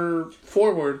center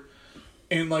forward,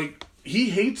 and like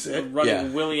he hates it, running Yeah.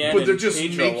 Willian but they're and just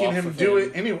Pedro making off him of do him.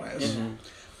 it anyways. And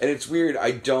it's weird.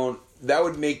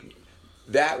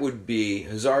 That would be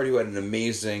Hazard, who had an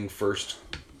amazing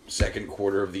second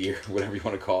quarter of the year, whatever you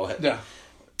want to call it. Yeah,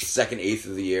 Second eighth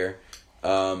of the year.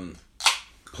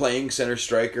 Playing center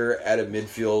striker at a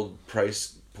midfield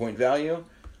price point value.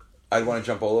 I'd want to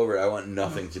jump all over it. I want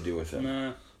nothing to do with him.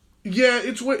 Nah. yeah.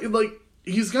 It's what like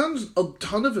he's gotten a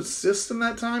ton of assists in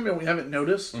that time, and we haven't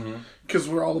noticed because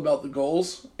we're all about the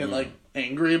goals and like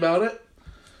angry about it.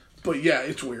 But yeah,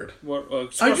 it's weird. What, I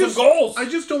some goals. I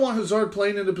just don't want Hazard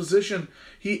playing in a position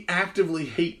he actively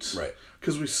hates. Right.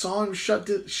 Because we saw him shut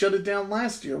it down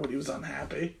last year when he was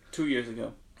unhappy. 2 years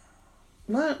ago.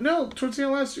 No, towards the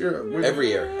end of last year. Every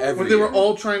year. When they were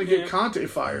all trying to get Conte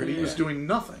fired, he was doing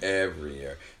nothing. Every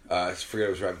year. I forget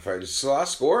it was rapid fire. Did Salah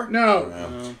score?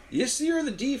 No. Yes, you're in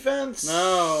the defense.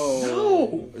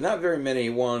 No. Not very many.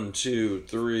 1, 2,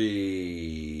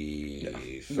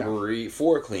 3,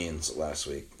 4 cleans last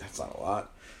week. That's not a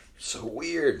lot. So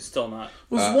weird. Still not.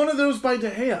 Was one of those by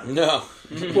De Gea? No.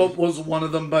 Well, was one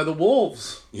of them by the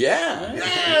Wolves? Yeah.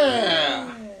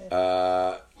 Yeah.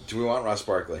 Do we want Ross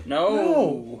Barkley?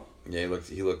 No. Yeah,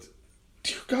 he looked.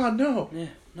 Dear God, no. Yeah,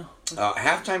 no.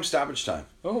 Halftime stoppage time.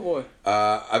 Oh, boy.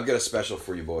 I've got a special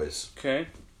for you boys. Okay.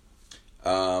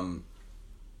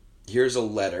 Here's a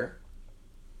letter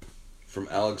from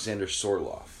Alexander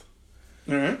Sorloth.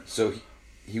 All right. So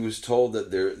he was told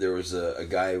that there was a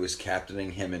guy who was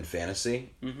captaining him in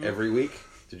fantasy every week.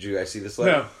 Did you guys see this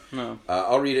letter? No. No.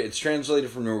 I'll read it. It's translated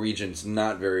from Norwegian. It's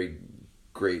not very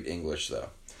great English, though.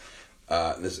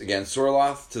 This again,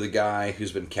 Sorloth to the guy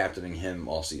who's been captaining him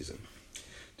all season.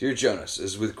 Dear Jonas, it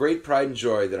is with great pride and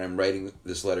joy that I'm writing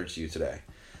this letter to you today.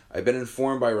 I've been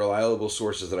informed by reliable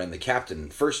sources that I'm the captain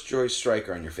and first choice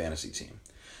striker on your fantasy team.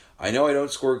 I know I don't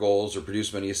score goals or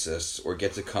produce many assists or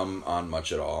get to come on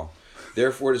much at all.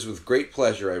 Therefore, it is with great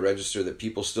pleasure I register that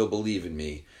people still believe in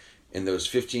me in those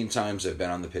 15 times I've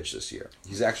been on the pitch this year.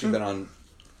 He's actually been on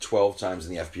 12 times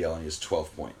in the FPL and he has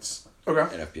 12 points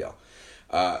Okay. in FPL.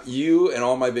 You and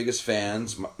all my biggest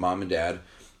fans, Mom and Dad,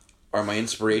 are my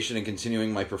inspiration in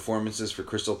continuing my performances for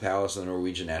Crystal Palace and the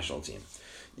Norwegian national team.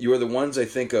 You are the ones I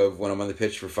think of when I'm on the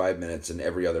pitch for 5 minutes in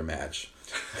every other match.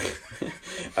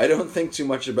 I don't think too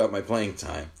much about my playing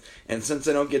time. And since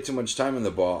I don't get too much time on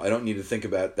the ball, I don't need to think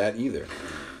about that either.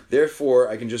 Therefore,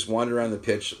 I can just wander around the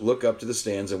pitch, look up to the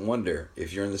stands, and wonder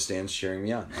if you're in the stands cheering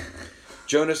me on.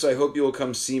 Jonas, I hope you will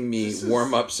come see me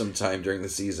warm up sometime during the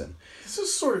season. This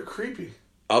is sort of creepy.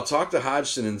 I'll talk to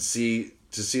Hodgson and see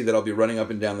that I'll be running up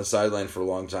and down the sideline for a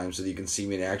long time so that you can see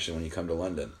me in action when you come to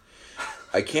London.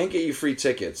 I can't get you free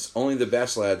tickets. Only the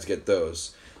best lads get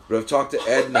those. But I've talked to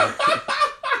Edna.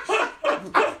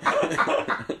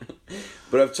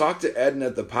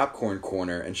 At the Popcorn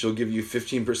Corner, and she'll give you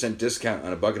 15% discount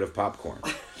on a bucket of popcorn.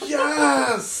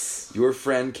 Yes! Your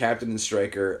friend, Captain and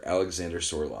Striker, Alexander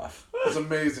Sorloth. That's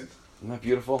amazing. Isn't that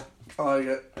beautiful? I like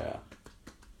it. Yeah.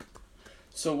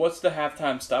 So what's the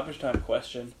halftime stoppage time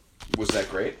question? Was that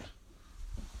great?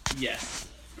 Yes.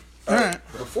 All right.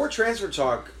 Before transfer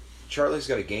talk, Charlie's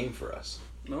got a game for us.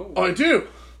 No. Oh, I do.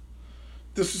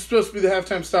 This is supposed to be the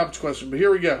halftime stoppage question, but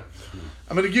here we go.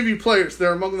 I'm going to give you players that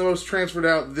are among the most transferred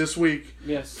out this week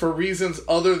Yes. for reasons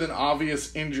other than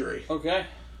obvious injury. Okay.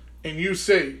 And you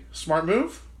say smart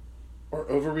move or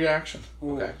overreaction.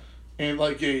 Okay. And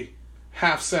like a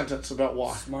half sentence about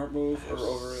why. Smart move or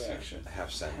overreaction?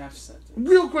 Half cent. Half sentence.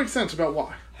 Real quick sentence about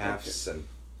why. Half cent.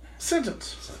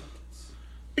 Sentence.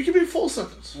 It can be a full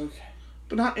sentence, Okay.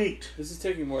 but not 8. This is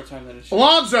taking more time than it should.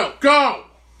 Alonzo, go!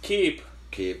 Keep.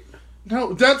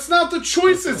 No, that's not the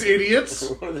choices, idiots.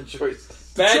 What are the choices?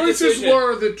 Bad Choices decision.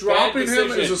 were that dropping Bad him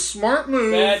decision. is a smart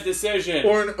move Bad decision.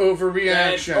 or an Bad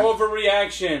overreaction.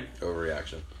 overreaction.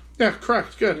 Overreaction. Yeah,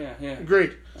 correct. Good. Yeah.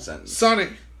 Agreed. Sentence. Sonny.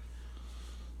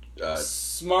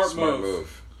 Smart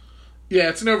move. Yeah,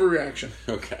 it's an overreaction.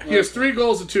 Okay. He has 3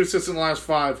 goals and 2 assists in the last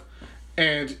 5,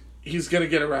 and he's going to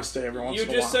get a rest day every once You in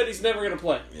a while. just said he's never going to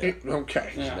play.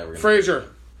 Okay. Yeah. Never gonna- Frazier,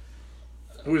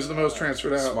 who is the most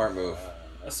transferred out. Smart move.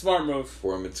 A smart move.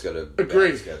 Bournemouth's got a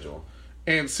Agreed. bad schedule.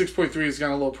 And 6.3 has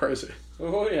gone a little pricey.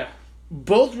 Oh, yeah.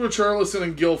 Both Richarlison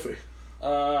and Gylfi.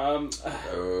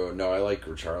 Oh, no, I like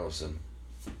Richarlison.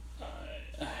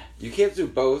 You can't do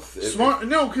both. Smart.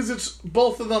 No, because it's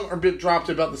both of them are bit dropped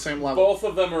about the same level. Both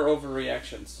of them are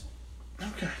overreactions.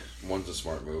 Okay. One's a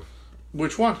smart move.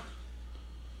 Which one?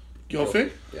 Gylfi?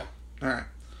 Yeah. All right.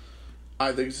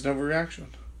 I think it's an overreaction.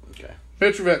 Okay.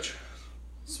 Mitrovic.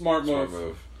 Smart move. Smart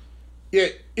move. Yeah,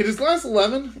 in his last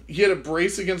 11, he had a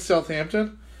brace against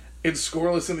Southampton and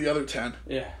scoreless in the other 10.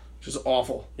 Yeah. Which is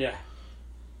awful. Yeah.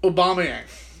 Aubameyang.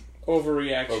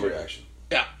 Overreaction. Overreaction.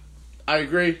 Yeah, I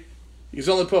agree. He's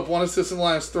only put up 1 assist in the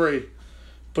last 3.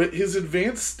 But his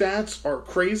advanced stats are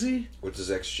crazy. What's his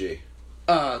XG?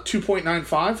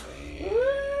 2.95.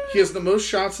 He has the most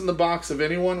shots in the box of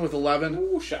anyone with 11.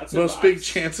 Ooh, shots in Most box. big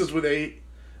chances with 8.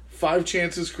 5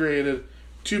 chances created.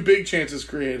 2 big chances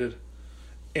created.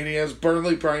 And he has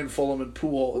Burnley, Brighton, Fulham, and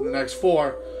Poole in the next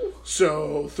 4.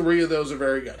 So 3 of those are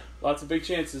very good. Lots of big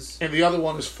chances. And the other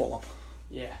one is Fulham.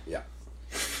 Yeah. Yeah.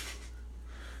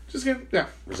 Just kidding. Yeah.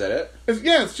 Was that it?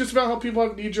 It's just about how people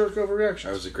have knee-jerk overreactions.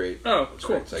 That was a great. Oh,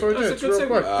 cool. great So we segment. did. That's It's a good real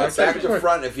segment. quick. That's Back real to quick.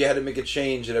 front, if you had to make a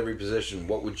change at every position,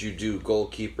 what would you do?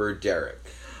 Goalkeeper, Derek.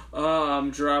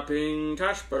 I'm dropping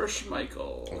Kasper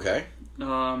Schmeichel. Okay.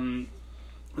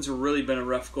 It's really been a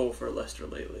rough goal for Leicester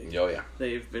lately. Oh, yeah.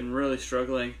 They've been really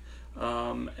struggling.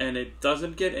 And it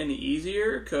doesn't get any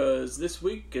easier because this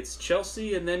week it's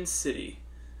Chelsea and then City.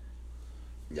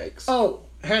 Yikes. Oh,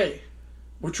 hey.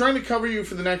 We're trying to cover you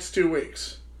for the next 2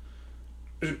 weeks.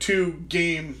 2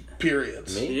 game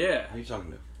periods. Me? Yeah. Who are you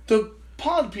talking to? The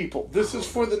pod people. This is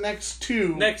for the next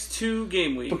 2. Next 2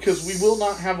 game weeks. Because we will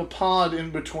not have a pod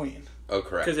in between. Oh,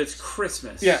 correct. Because it's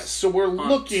Christmas. Yes, so we're on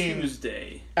looking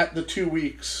Tuesday. at the 2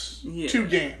 weeks. Yeah. 2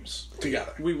 games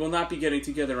together. We will not be getting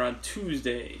together on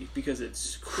Tuesday because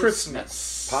it's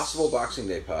Christmas. Possible Boxing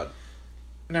Day pod.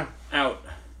 No. Out.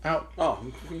 Out. Oh,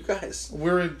 you guys.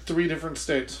 We're in 3 different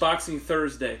states. Boxing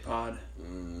Thursday pod.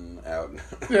 Out.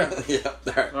 Yeah. Yeah.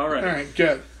 All right. All right. All right,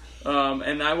 good.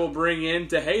 And I will bring in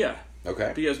De Gea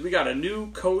Okay. because we got a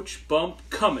new coach bump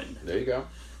coming There you go.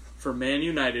 for Man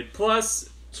United. Plus,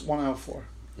 It's 1 out of 4.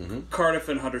 Cardiff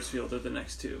and Huddersfield are the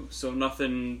next 2, so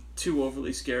nothing too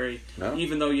overly scary. No?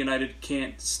 Even though United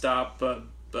can't stop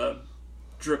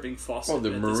dripping faucet. Oh, the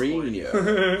at this point. Mourinho.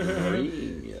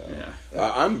 Mourinho.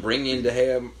 Yeah. I'm bringing De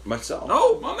Gea myself.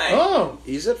 Oh, my man. Oh!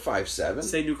 He's at 5'7".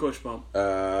 Say new coach bump.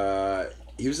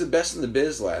 He was the best in the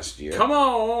biz last year. Come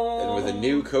on. And with a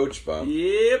new coach bump,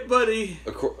 Yeah, buddy.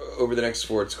 over the next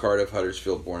 4, it's Cardiff,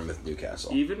 Huddersfield, Bournemouth,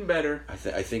 Newcastle. Even better. I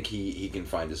think he can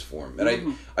find his form,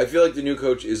 and I feel like the new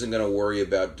coach isn't going to worry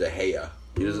about De Gea.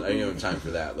 He doesn't. I don't have time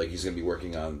for that. Like he's going to be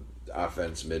working on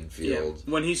offense, midfield,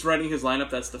 When he's writing his lineup,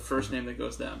 that's the first name that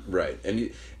goes down. right?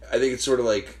 And I think it's sort of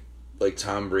like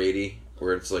Tom Brady,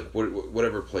 where it's like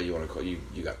whatever play you want to call, you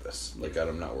got this. Like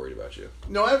I'm not worried about you.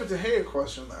 No, I have a De Gea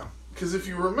question, though. Because if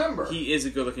you remember, He is a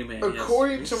good-looking man.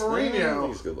 according to I don't think Mourinho,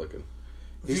 he's good looking.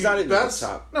 He's the not even best, the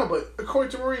top. No, but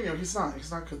according to Mourinho, he's not. He's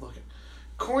not good looking.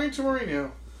 According to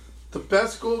Mourinho, the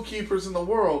best goalkeepers in the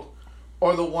world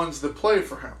are the ones that play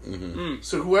for him.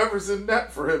 So whoever's in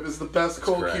net for him is the best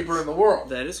goalkeeper correct. in the world.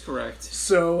 That is correct.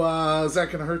 So is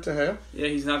that going to hurt De Gea? Yeah,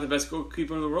 he's not the best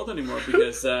goalkeeper in the world anymore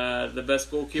because the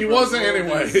best goalkeeper He in the wasn't world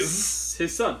anyways. is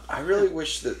his son. I really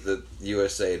wish that the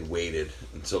USA had waited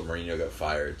until Mourinho got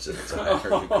fired to hire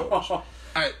a new coach.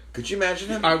 Could you imagine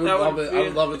him? I would That love would it. be- I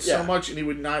would love it yeah. so much, and he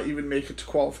would not even make it to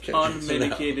qualifications.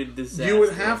 Unmitigated disaster. You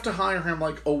would have to hire him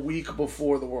like a week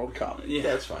before the World Cup. Yeah.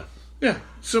 Yeah, that's fine. Yeah,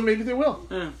 so maybe they will.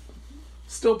 Yeah.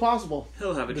 Still possible.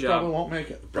 He'll have a They job. probably won't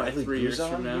make it. Probably 3 years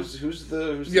Guzan? from now. Who's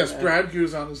the Yes, man? Brad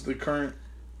Guzan is the current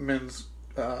men's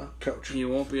coach. He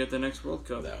won't be at the next World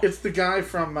Cup. No. It's the guy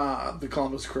from the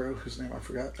Columbus Crew, whose name I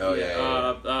forgot. Oh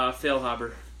yeah.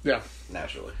 Feilhaber. Yeah.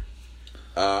 Naturally.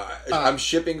 I'm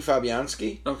shipping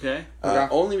Fabianski. Okay. Okay.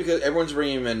 Only because everyone's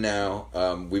bringing him in now.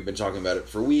 We've been talking about it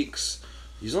for weeks.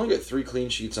 He's only got 3 clean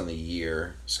sheets on the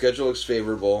year. Schedule looks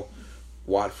favorable.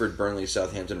 Watford, Burnley,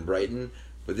 Southampton, and Brighton.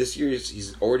 But this year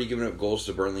he's already given up goals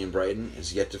to Burnley and Brighton.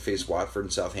 He's yet to face Watford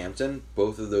and Southampton.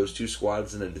 Both of those 2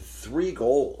 squads netted 3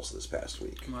 goals this past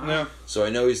week. Wow. Yeah. So I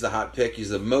know he's the hot pick. He's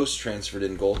the most transferred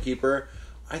in goalkeeper.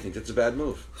 I think that's a bad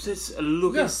move. This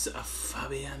Lucas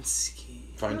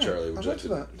Fabianski. Fine, Charlie. I'm Would you into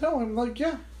like to? that. No, I'm like,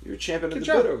 yeah, You're champion of Good the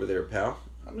job. bit over there, pal.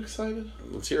 I'm excited.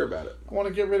 Let's hear about it. I want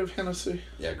to get rid of Hennessy.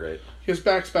 Yeah, great. He has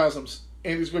back spasms,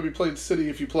 and he's going to be playing City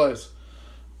if he plays.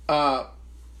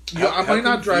 I might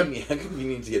not drive. How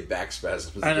convenient to get back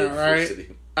spasms. I know,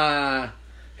 right?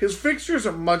 His fixtures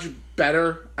are much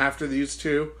better after these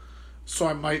two, so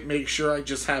I might make sure I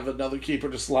just have another keeper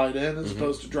to slide in as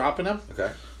opposed to dropping him.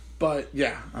 Okay. But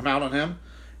yeah, I'm out on him,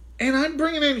 and I'm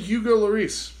bringing in Hugo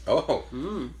Lloris. Oh.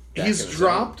 He's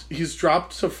dropped to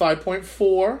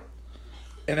 5.4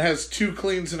 and has 2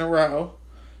 cleans in a row.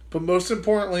 But most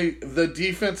importantly, the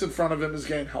defense in front of him is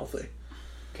getting healthy.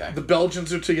 Okay. The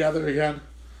Belgians are together again.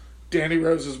 Danny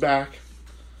Rose is back,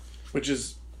 which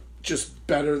is just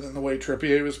better than the way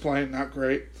Trippier was playing. Not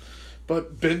great.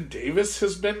 But Ben Davis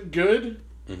has been good.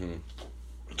 Mm-hmm.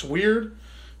 It's weird.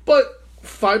 But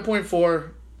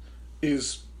 5.4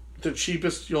 is the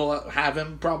cheapest you'll have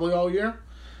him probably all year.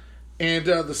 And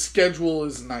the schedule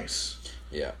is nice.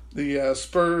 Yeah. The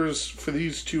Spurs for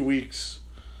these 2 weeks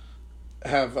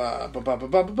have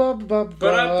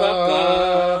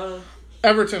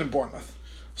Everton and Bournemouth.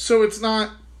 So it's not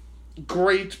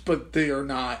great, but they are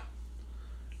not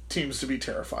teams to be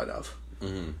terrified of.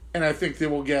 Mm-hmm. And I think they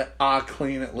will get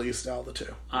clean at least out of the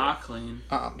two. Clean.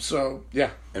 So,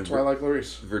 yeah, that's why I like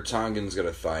Lloris. Vertonghen's got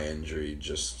a thigh injury,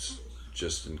 just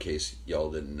in case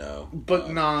y'all didn't know. But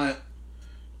not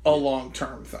a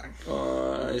long-term thing.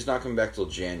 He's not coming back till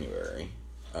January.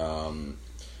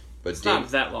 But it's not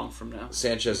that long from now.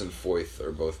 Sanchez and Foyth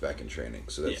are both back in training,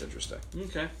 so that's interesting.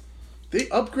 Okay. They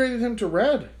upgraded him to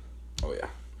red. Oh, yeah.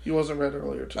 He wasn't red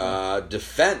earlier, too.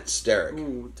 Defense, Derek.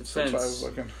 Ooh, defense. That's why I was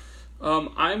looking.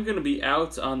 I'm going to be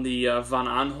out on the Van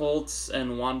Aanholts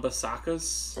and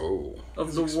Wan-Bissakas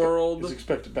of the world. He's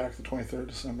expected back the 23rd of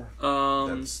December.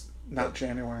 That's not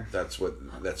January. That's what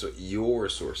your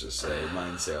sources say.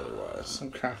 Mine say otherwise.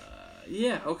 Okay.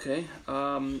 Yeah. Okay.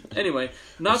 Anyway,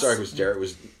 I'm sorry.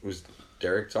 Was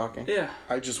Derek talking? Yeah.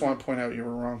 I just want to point out you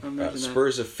were wrong.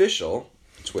 Spurs official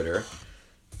Twitter.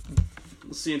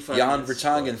 We'll see in 5 Jan minutes.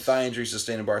 Vertonghen thigh injury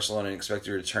sustained in Barcelona and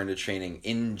expected to return to training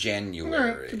in January.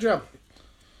 All right, good job.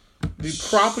 The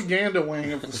propaganda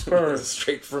wing of the Spurs.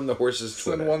 Straight from the horse's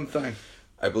Twitter. Said one thing.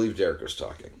 I believe Derek was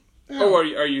talking. Yeah. Oh,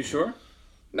 are you sure?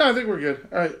 No, I think we're good.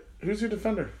 All right, who's your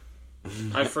defender?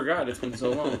 I forgot. It's been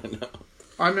so long. No.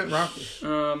 I meant Rocky.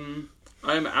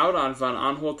 I'm out on Van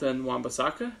Aanholt and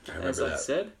Wan-Bissaka, as I that.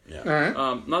 said. Yeah. All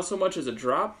right. Not so much as a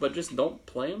drop, but just don't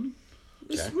play him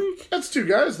this week. That's 2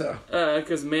 guys, though.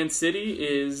 Because Man City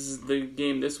is the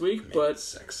game this week, but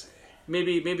sexy.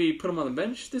 Maybe put him on the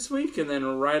bench this week and then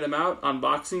ride him out on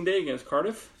Boxing Day against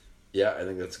Cardiff. Yeah, I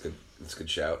think that's good. That's a good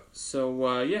shout.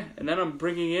 So yeah, and then I'm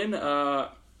bringing in,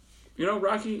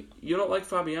 Rocky. You don't like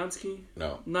Fabianski?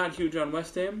 No. Not huge on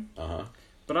West Ham.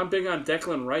 But I'm big on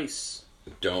Declan Rice.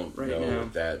 Don't right know now.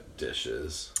 what that dish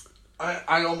is.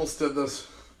 I almost did this.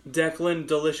 Declan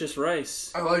Delicious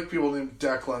Rice. I like people named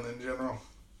Declan in general.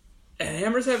 And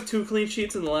Hammers have 2 clean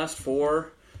sheets in the last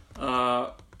 4.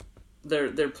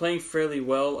 They're playing fairly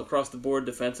well across the board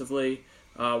defensively.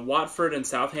 Watford and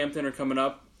Southampton are coming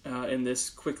up in this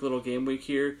quick little game week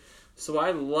here. So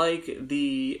I like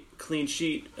the clean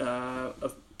sheet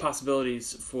of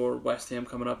possibilities for West Ham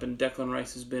coming up, and Declan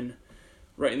Rice has been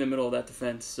right in the middle of that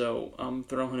defense, so I'm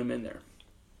throwing him in there.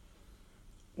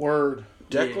 Word.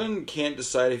 Declan can't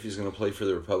decide if he's going to play for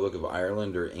the Republic of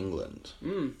Ireland or England.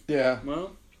 Yeah.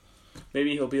 Well,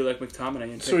 maybe he'll be like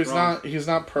McTominay and So pick he's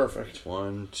not perfect.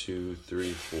 1, 2,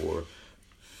 3, 4,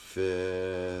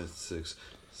 5, 6,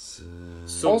 7.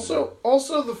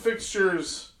 Also the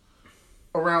fixtures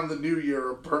around the new year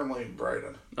are Burnley and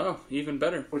Brighton. Oh, even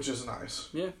better. Which is nice.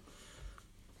 Yeah.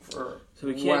 For So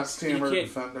we can't, West Hammer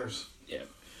defenders. Yeah.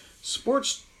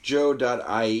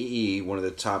 SportsJoe.ie, one of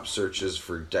the top searches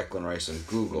for Declan Rice on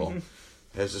Google,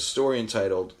 has a story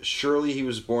entitled, "Surely he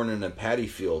was born in a paddy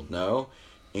field, no?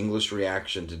 English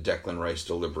reaction to Declan Rice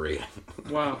deliberating."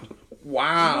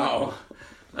 Wow.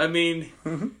 I mean,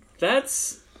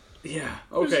 that's... Yeah.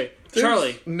 Okay. There's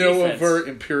Charlie, no defense. overt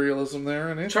imperialism there.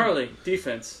 Anything. Charlie,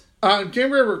 defense. Game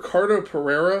we have Ricardo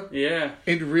Pereira. Yeah.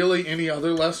 And really any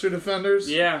other Leicester defenders.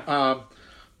 Yeah.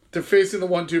 They're facing the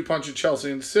 1-2 punch of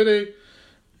Chelsea and City.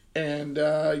 And,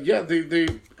 they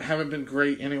haven't been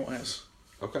great anyways.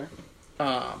 Okay.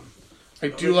 I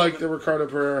do like that Ricardo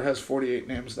Pereira has 48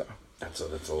 names, though. That's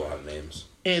a lot of names.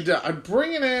 And I'm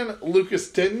bringing in Lucas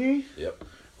Digne,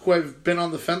 who I've been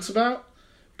on the fence about,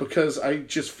 because I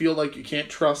just feel like you can't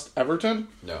trust Everton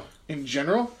in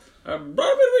general. About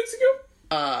a weeks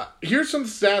ago. Here's some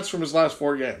stats from his last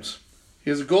 4 games. He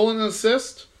has a goal and an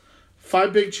assist,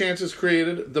 5 big chances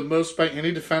created, the most by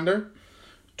any defender,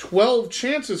 12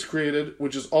 chances created,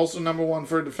 which is also number 1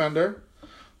 for a defender,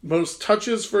 most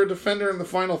touches for a defender in the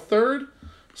final third,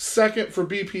 second for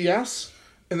BPS,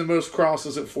 and the most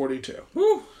crosses at 42.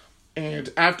 Woo.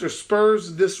 And after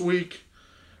Spurs this week,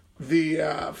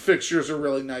 the fixtures are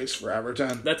really nice for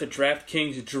Everton. That's a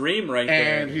DraftKings dream right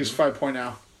there. And he's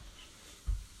 5.0.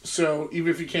 So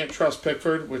even if you can't trust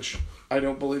Pickford, which I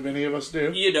don't believe any of us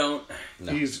do, You don't.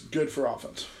 he's good for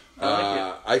offense.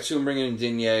 I too am bringing in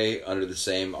Digne under the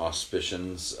same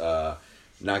auspicions.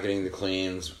 Not getting the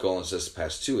cleans, goal and assists the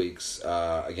past 2 weeks.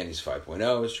 Again, he's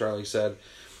 5.0, as Charlie said.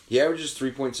 He averages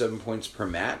 3.7 points per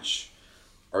match.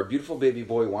 Our beautiful baby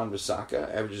boy,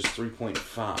 Wan-Bissaka, averages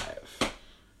 3.5.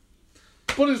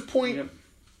 But his point Yep.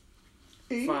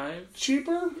 8 5.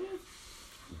 cheaper?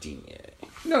 Digne.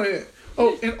 No, yeah.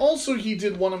 Oh, and also he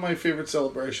did one of my favorite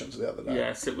celebrations the other night.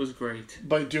 Yes, it was great.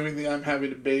 By doing the I'm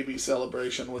having a baby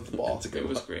celebration with the ball. That's a good It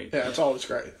was one. great. Yeah, it's always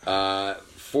great.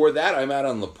 For that, I'm out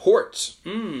on Laporte.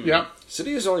 Yeah.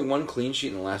 City has only one clean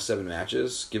sheet in the last 7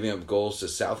 matches, giving up goals to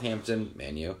Southampton,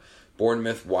 Man U,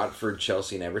 Bournemouth, Watford,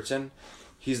 Chelsea, and Everton.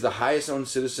 He's the highest owned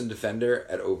citizen defender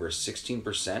at over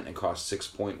 16% and costs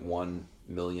 £6.1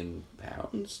 million,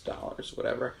 dollars,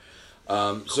 whatever.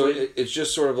 So it's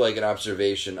just sort of like an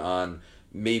observation on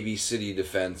maybe City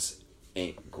defense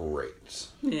ain't great.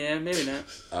 Yeah, maybe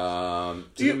not.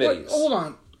 To the middies. Hold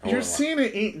on. You're on. saying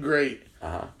it ain't great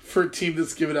Uh-huh. for a team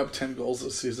that's given up 10 goals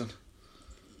this season.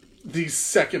 The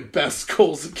second best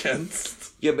goals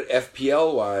against. Yeah, but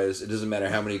FPL wise, it doesn't matter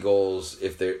how many goals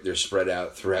if they're spread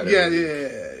out throughout. Yeah. every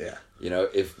week. You know,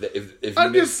 if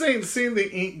I'm you just saying they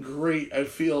ain't great, I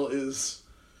feel, is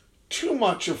too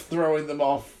much of throwing them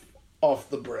off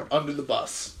the brim, under the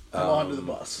bus. Onto the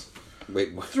bus.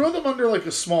 wait, what? Throw them under like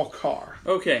a small car,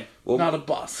 Okay. Well, not a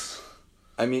bus.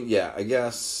 I mean, yeah, I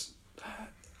guess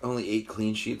only 8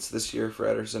 clean sheets this year for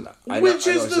Ederson. Which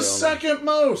is the second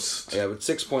most. Yeah, but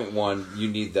 6.1, you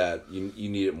need that. You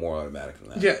need it more automatic than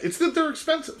that. Yeah, it's that they're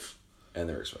expensive. And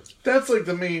they're expensive. That's like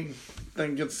the main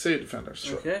thing against City defenders.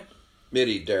 Okay.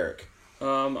 Midi, Derek.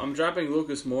 I'm dropping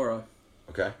Lucas Moura.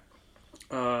 Okay.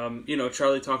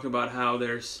 Charlie talked about how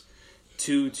there's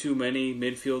too many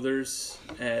midfielders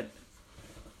at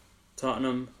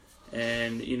Tottenham,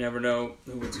 and you never know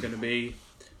who it's going to be.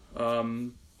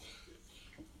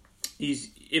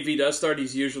 If he does start,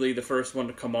 he's usually the first one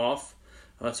to come off.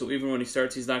 So even when he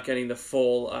starts, he's not getting the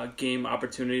full game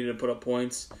opportunity to put up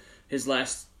points. His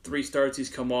last 3 starts, he's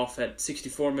come off at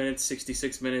 64 minutes,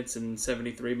 66 minutes, and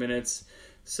 73 minutes.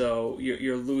 So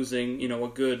you're losing, a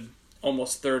good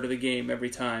almost third of the game every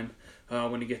time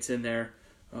when he gets in there.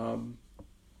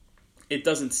 It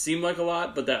doesn't seem like a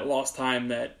lot, but that lost time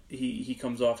that he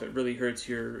comes off, it really hurts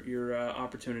your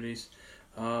opportunities.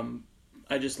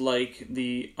 I just like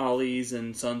the Ollie's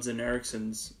and Sons and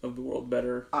Ericssons of the world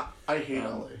better. I hate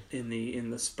Ali. in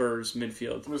the Spurs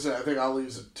midfield. I'm gonna say I think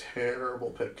Ali's a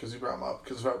terrible pick because you brought him up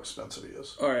because of how expensive he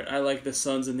is. All right, I like the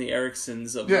Sons and the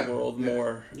Ericssons of Yeah, the world yeah.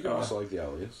 more. You can also like the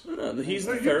Allies. He's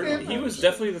the You third. can He was have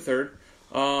definitely the third.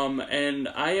 And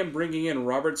I am bringing in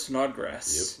Robert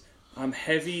Snodgrass. Yep. I'm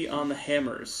heavy on the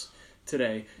hammers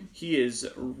today. He is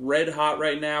red hot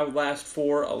right now. Last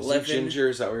 4, 11. Is he ginger?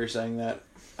 Is that where you're saying that?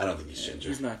 I don't think he's ginger.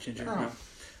 He's not ginger. Oh.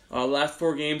 No. Last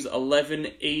 4 games, 11,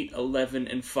 8, 11,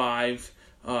 and 5.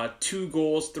 2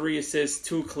 goals, 3 assists,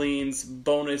 2 cleans,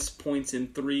 bonus points in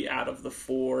 3 out of the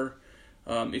 4.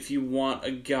 If you want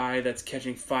a guy that's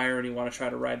catching fire and you want to try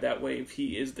to ride that wave,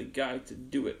 he is the guy to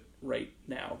do it right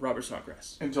now. Robert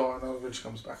Snodgrass. Until Arnautovic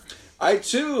comes back. I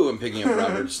too am picking up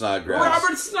Robert Snodgrass.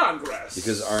 Robert Snodgrass.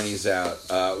 Because Arnie's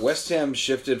out. West Ham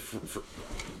shifted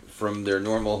from their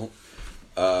normal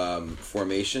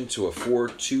formation to a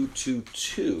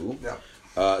 4-2-2-2.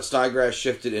 Yeah. Snodgrass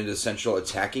shifted into central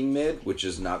attacking mid, which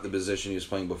is not the position he was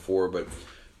playing before, but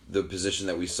the position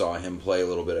that we saw him play a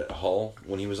little bit at Hull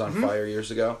when he was on fire years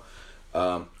ago.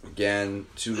 Again,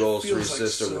 2 goals, 3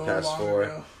 assists over the past 4.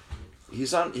 Ago.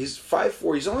 He's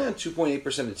 5'4". He's only on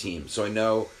 2.8% of teams. So I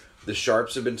know the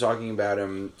Sharps have been talking about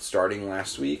him starting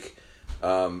last week.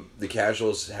 The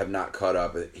casuals have not caught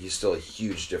up. He's still a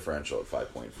huge differential at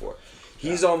 5.4.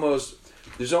 He's almost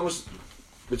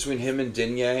between him and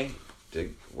Digne,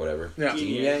 whatever. Yeah.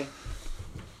 Digne.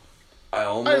 I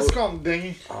I just call him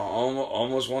Dingy.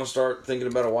 almost want to start thinking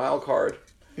about a wild card.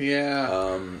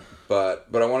 Yeah. But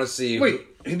I want to see. Wait,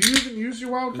 have you even used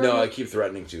your wild card? No, I keep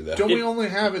threatening to though. Don't we only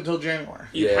have it till January?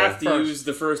 You Yeah. have to First. use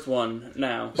the first one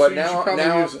now. But So you should now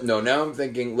probably use it. now I'm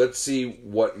thinking, let's see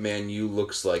what Man U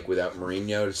looks like without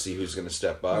Mourinho to see who's going to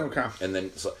step up. Okay. And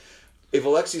then if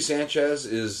Alexis Sanchez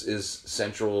is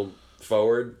central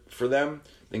forward for them,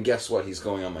 then guess what? He's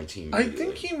going on my team. I immediately.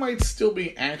 think he might still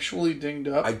be actually dinged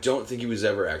up. I don't think he was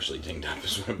ever actually dinged up.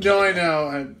 Is what I'm No, I getting at.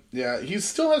 know. Yeah, he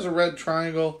still has a red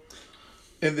triangle.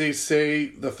 and they say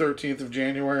the 13th of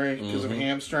January because of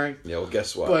hamstring. Yeah, well,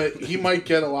 guess what? But he might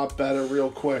get a lot better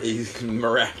real quick. He's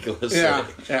miraculously.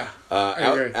 Yeah. I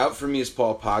agree. Out for me is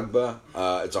Paul Pogba.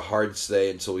 It's a hard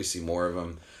stay until we see more of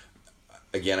him.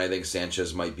 Again, I think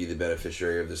Sanchez might be the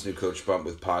beneficiary of this new coach bump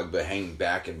with Pogba hanging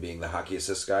back and being the hockey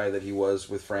assist guy that he was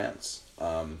with France.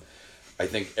 I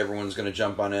think everyone's going to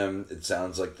jump on him. It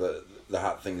sounds like the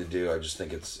hot thing to do. I just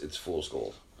think it's fool's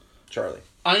gold. Charlie.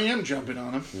 I am jumping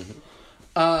on him.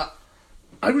 I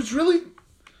was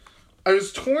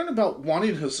torn about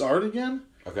wanting Hazard again.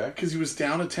 Okay. Because he was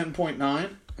down at 10.9.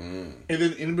 And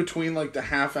then in between like the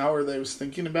half hour that I was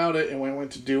thinking about it and when I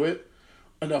went to do it,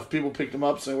 enough people picked him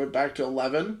up, so I went back to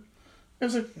 11. I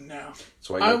was like, no.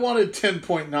 I wanted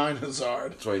 10.9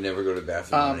 Hazard. That's why you never go to the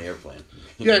bathroom on an airplane.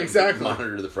 Yeah, exactly.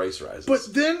 Monitor the price rises.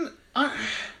 But then,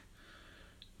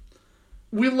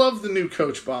 we love the new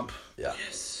coach bump. Yeah.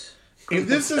 Yes. And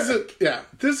this is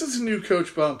a new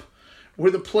coach bump where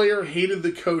the player hated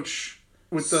the coach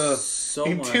with the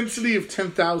intensity of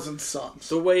 10,000 suns.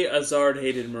 The way Hazard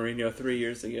hated Mourinho 3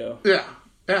 years ago.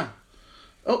 Yeah.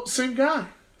 Oh, same guy.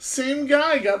 Same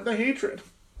guy got the hatred.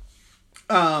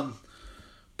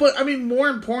 But, I mean, more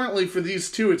importantly for these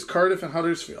two, it's Cardiff and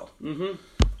Huddersfield. Mm-hmm.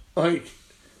 Like,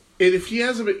 and if he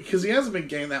hasn't been, because he hasn't been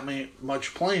getting that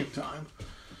much playing time,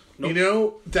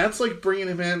 that's like bringing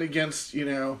him in against,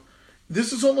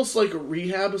 this is almost like a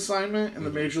rehab assignment in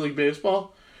the Major League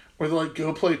Baseball, where they're like,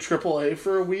 go play AAA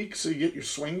for a week so you get your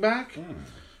swing back.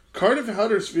 Cardiff and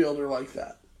Huddersfield are like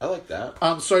that. I like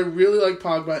that. So I really like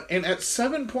Pogba. And at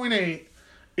 7.8,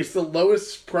 it's the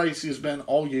lowest price he's been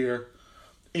all year.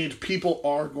 And people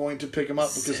are going to pick him up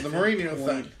because of the Mourinho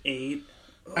thing. 8.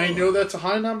 I know that's a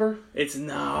high number. It's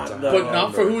not, but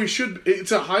not for who he should.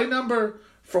 It's a high number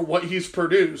for what he's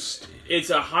produced. It's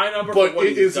a high number for what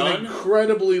he's done. But it is an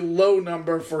incredibly low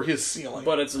number for his ceiling.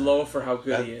 But it's low for how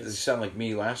good he is. You sound like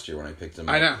me last year when I picked him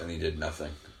up and he did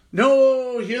nothing.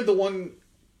 No, he had the one.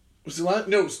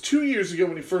 It was 2 years ago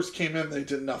when he first came in. They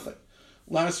did nothing.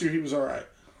 Last year he was all right.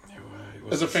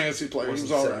 As a fantasy player, he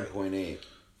was all right. 7.8.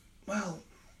 Well,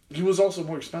 he was also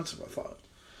more expensive, I thought.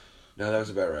 No, that was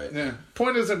about right. Yeah.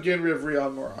 Point is, I'm getting rid of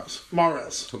Riyad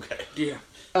Mahrez. Okay. Yeah.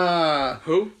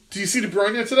 Who? Do you see De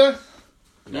Bruyne today?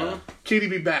 No.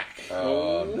 KDB back.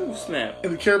 Oh, no. Snap.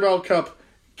 In the Carabao Cup,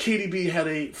 KDB had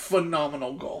a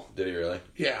phenomenal goal. Did he really?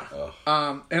 Yeah.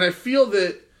 Oh. And I feel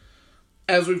that,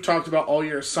 as we've talked about all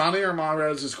year, Sane or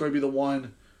Mahrez is going to be the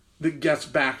one that gets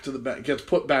put back to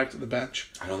the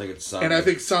bench. I don't think it's Sane. And I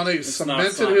think Sane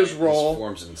cemented his role. His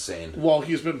form's insane. While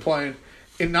he's been playing.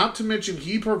 And not to mention,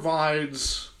 he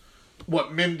provides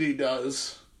what Mendy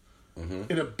does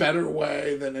in a better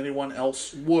way than anyone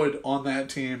else would on that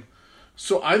team.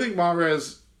 So I think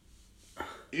Mahrez,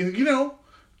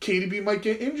 KDB might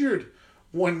get injured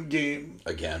one game.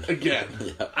 Again. Yeah.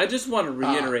 I just want to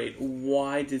reiterate,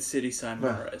 why did City sign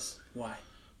Mahrez? Why?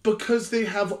 Because they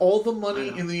have all the money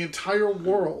in the entire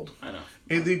world. I know.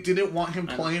 And they didn't want him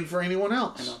playing for anyone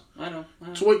else. I know.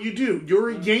 That's what you do. You're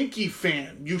a Yankee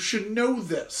fan. You should know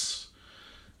this.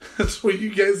 That's what you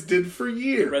guys did for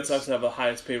years. The Red Sox have the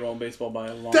highest payroll in baseball by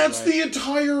a long way. That's the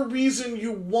entire reason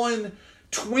you won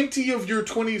 20 of your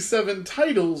 27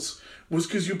 titles was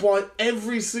because you bought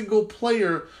every single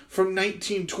player from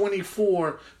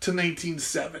 1924 to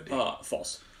 1970.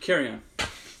 False. Carry on.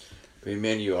 I mean,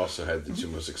 Man U also had the two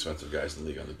most expensive guys in the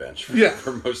league on the bench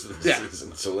for most of the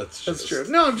season. So that's true.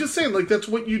 No, I'm just saying, that's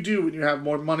what you do when you have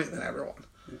more money than everyone.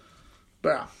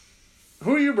 But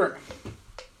who are you bringing?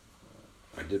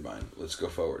 I did mine. Let's go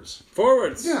forwards.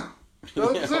 Forwards. Yeah. The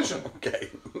other position.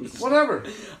 Okay. Whatever.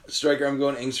 Striker, I'm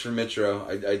going Ings for Mitro.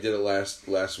 I did it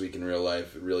last week in real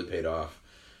life. It really paid off.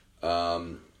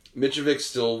 Mitrovic's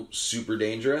still super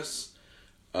dangerous.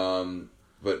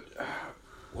 But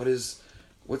what's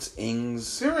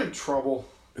Ings? They're in trouble.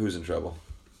 Who's in trouble?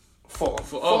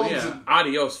 Fulham.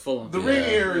 Adios, Fulham. The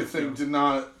Ranieri thing did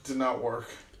not work.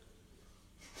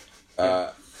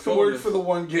 It worked for the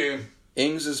one game.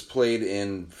 Ings has played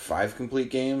in 5 complete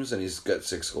games, and he's got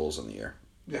 6 goals on the year.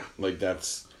 Yeah.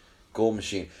 That's goal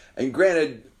machine. And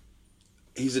granted,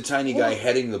 he's a tiny guy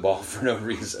heading the ball for no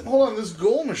reason. Hold on, this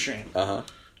goal machine. Uh-huh.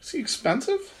 Is he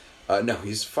expensive? No,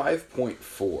 he's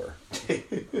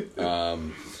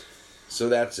 5.4. So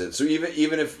that's it. So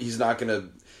even if he's not gonna,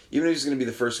 even if he's gonna be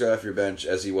the first guy off your bench,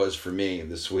 as he was for me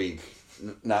this week,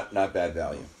 not bad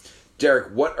value.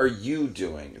 Derek, what are you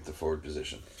doing at the forward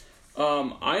position?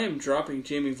 I am dropping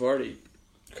Jamie Vardy.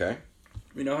 Okay.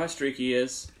 We know how streaky he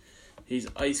is. He's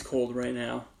ice cold right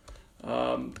now.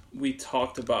 We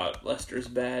talked about Leicester's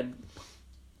bad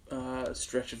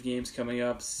stretch of games coming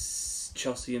up.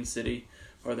 Chelsea and City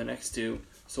are the next two.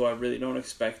 so I really don't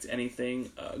expect anything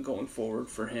going forward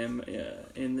for him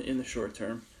in the short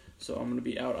term. So I'm going to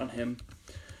be out on him.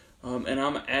 And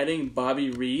I'm adding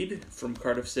Bobby Reed from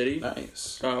Cardiff City.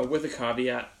 Nice. With a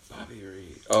caveat. Bobby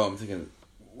Reed. Oh, I'm thinking.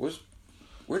 Where did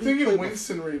he Thinking play? of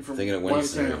Winston Reed from Thinking of West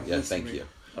Winston Ham. Reed. Yeah, thank you.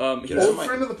 Old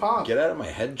friend of the pod. Get out of my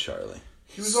head, Charlie.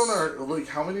 He was on our,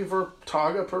 how many of our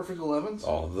Taga Perfect 11s?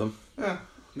 All of them. Yeah.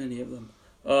 Many of them.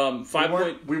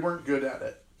 We weren't good at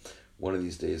it. One of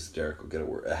these days, Derek will get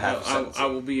a half a sentence. I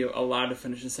will be allowed to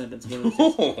finish a sentence.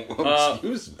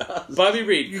 Excuse us. Bobby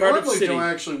Reed, You Cardiff normally City. don't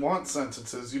actually want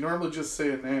sentences. You normally just say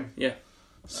a name. Yeah.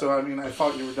 So, I mean, I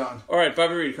thought you were done. All right,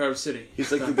 Bobby Reed, Cardiff City.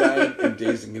 He's like the guy in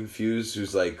Dazed and Confused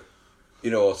who's like,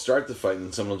 I'll start the fight and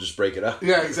then someone will just break it up.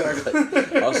 Yeah, exactly.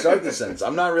 I'll start the sentence.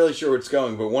 I'm not really sure where it's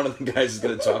going, but one of the guys is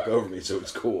going to talk over me, so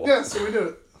it's cool. Yeah, so we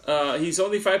did it. He's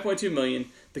only $5.2 million.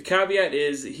 The caveat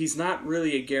is he's not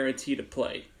really a guarantee to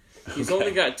play. He's only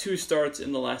got 2 starts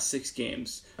in the last 6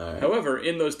 games. Right. However,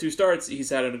 in those 2 starts, he's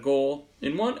had a goal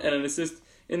in one and an assist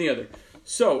in the other.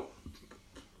 So,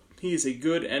 he is a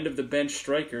good end-of-the-bench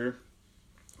striker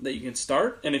that you can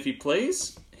start, and if he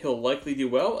plays, he'll likely do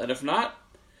well, and if not,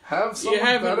 you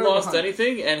haven't lost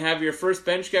anything, and have your first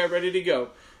bench guy ready to go.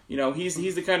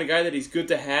 He's the kind of guy that he's good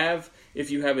to have if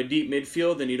you have a deep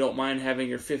midfield and you don't mind having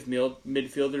your 5th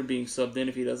midfielder being subbed in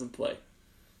if he doesn't play.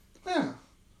 Yeah.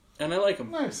 And I like him.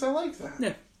 Nice, I like that.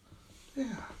 Yeah. Yeah.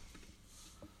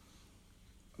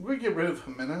 We get rid of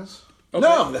Jimenez. Okay.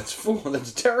 No, that's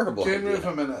That's terrible. Getting rid of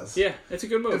idea. Jimenez. Yeah, it's a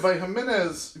good move. If by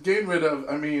Jimenez, getting rid of,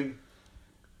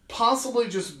 possibly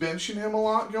just benching him a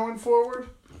lot going forward.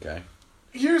 Okay.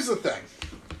 Here's the thing.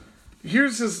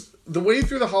 The way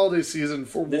through the holiday season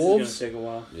for This Wolves, is going to take a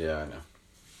while. Yeah, I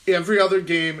know. every other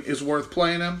game is worth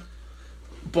playing him,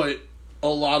 but a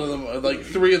lot of them,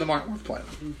 3 of them aren't worth playing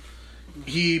him.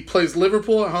 He plays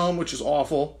Liverpool at home, which is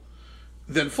awful.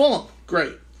 Then Fulham,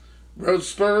 great. Road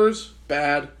Spurs,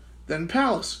 bad. Then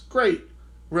Palace, great.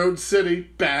 Road City,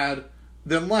 bad.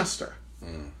 Then Leicester.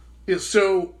 Yeah,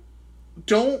 so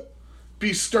don't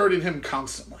be starting him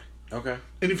constantly. Okay.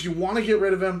 And if you want to get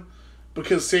rid of him,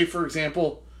 because, say, for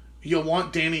example, you'll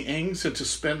want Danny Ings to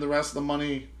spend the rest of the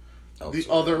money, the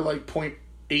other,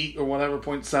 0.8 or whatever,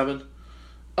 0.7,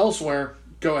 elsewhere,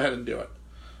 go ahead and do it.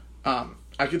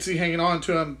 I could see hanging on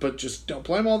to him, but just don't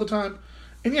play him all the time.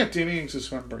 And yeah, Danny Ings is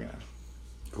who I'm bringing in.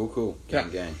 Cool.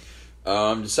 Gang.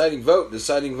 Deciding vote.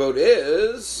 Deciding vote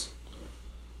is...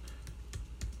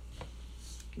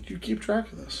 You keep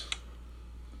track of this.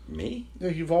 Me? Yeah,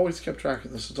 you've always kept track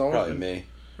of this. It's always Probably been me.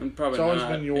 And probably It's always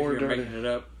not been your if you're dirty. making it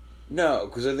up. No,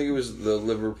 because I think it was the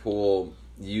Liverpool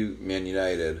Man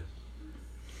United,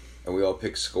 and we all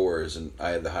picked scores, and I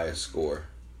had the highest score.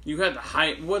 You had the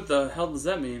high... What the hell does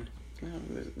that mean? Yeah,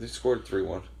 they scored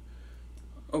 3-1,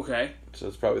 Okay. so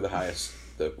it's probably the highest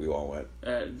that we all went.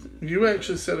 You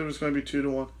actually said it was going to be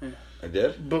 2-1, I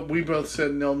did? but we both said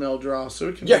 0-0 draw, so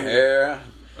it can be. Yeah.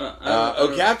 I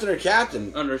don't Captain or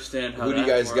captain? understand how Who do you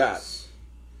that guys works.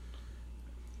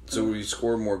 got? So when you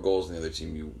score more goals than the other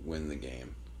team, you win the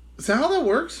game. Is that how that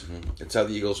works? It's how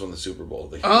the Eagles won the Super Bowl.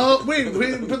 Wait,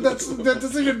 but that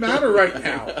doesn't even matter right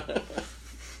now.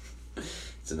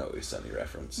 It's an Always Sunny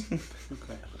reference.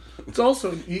 Okay. It's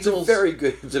also an It's a Eagles. very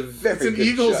good. It's a very It's an good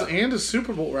Eagles show. and a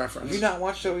Super Bowl Have reference. you not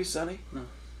watched Always Sunny? No.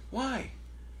 Why?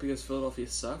 Because Philadelphia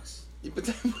sucks? Yeah, but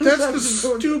That's the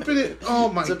stupid. Oh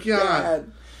my It's a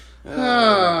god.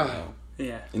 bad-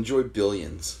 Yeah. Enjoy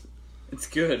Billions. It's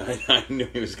good. I knew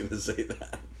he was going to say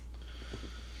that.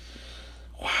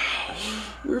 Wow.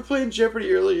 We were playing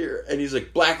Jeopardy earlier, and he's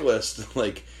like, Blacklist.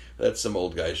 Like, that's some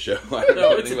old guy's show. I don't know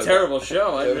No, it's anything a about terrible that.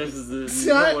 show.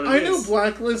 See, I know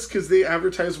Blacklist because they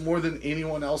advertise more than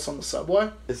anyone else on the subway.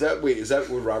 Is that with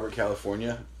Robert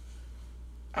California?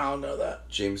 I don't know that.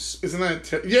 James. Isn't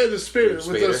that yeah, the Spader James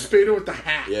with the Spader? Spader with the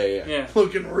hat. Yeah. Yeah.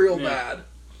 Looking real Yeah. bad.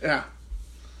 Yeah.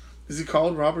 Is he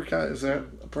called Robert Is that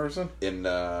a person? In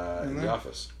the there?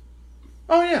 office.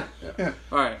 Oh yeah. Yeah. Yeah.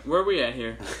 All right, where are we at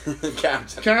here?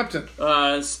 Captain. Captain.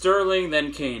 Sterling,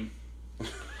 then Kane.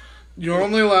 You're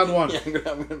only allowed one. Yeah,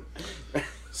 I'm gonna-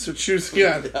 So choose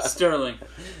again. Sterling.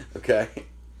 Okay.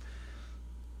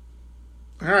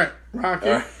 Alright, Rocky.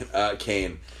 All right.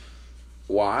 Kane.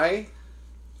 Why?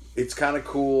 It's kind of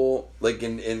cool. Like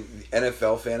in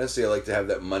NFL fantasy, I like to have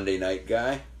that Monday night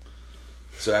guy.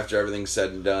 So after everything's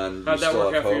said and done, How'd you that still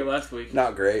work have out for hope. you last week?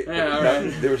 Not great. Yeah, all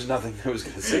Nothing- right. There was nothing that was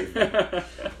going to save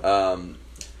me.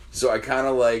 So I kind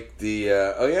of like the.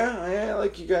 I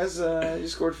like you guys. You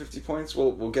scored 50 points.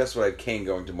 Well, guess what? I had Kane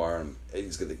going tomorrow, and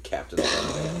he's going to captain.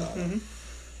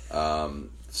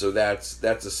 So that's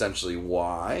essentially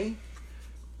why.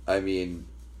 I mean,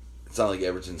 It's not like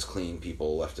Everton's cleaning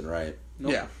people left and right.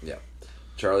 Nope. Yeah.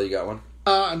 Charlie, you got one?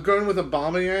 I'm going with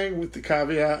Aubameyang with the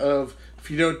caveat of if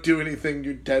you don't do anything,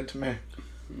 you're dead to me.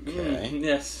 Okay.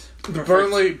 Yes. The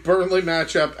Burnley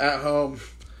matchup at home.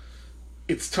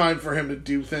 It's time for him to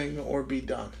do thing or be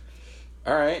done.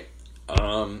 All right.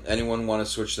 Anyone want to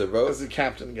switch their vote? As the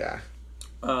captain guy.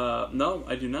 No,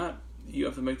 I do not. You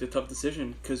have to make the tough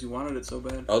decision because you wanted it so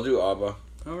bad. I'll do Abba.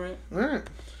 All right. All right.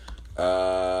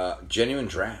 Genuine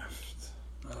draft.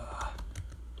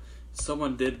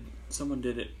 Someone did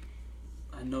it.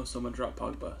 I know someone dropped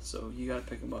Pogba, so you got to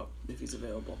pick him up if he's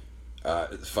available.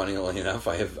 Funnily enough,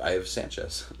 I have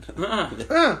Sanchez.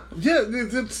 Yeah,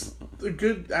 that's a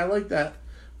good. I like that,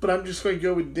 but I'm just going to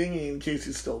go with Dingy in case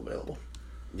he's still available.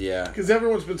 Yeah. Because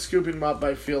everyone's been scooping him up, but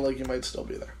I feel like he might still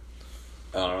be there.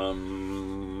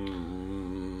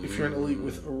 If you're in a league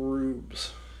with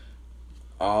Rubes.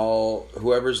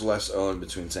 Whoever's less owned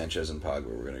between Sanchez and Pogba,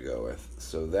 we're going to go with.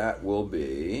 So that will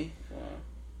be. Wow.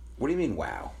 What do you mean?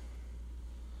 Wow.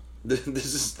 This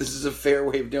is a fair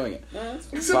way of doing it.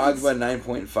 Except Pogba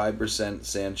 9.5%,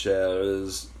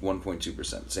 Sanchez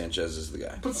 1.2%. Sanchez is the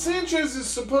guy. But Sanchez is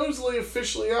supposedly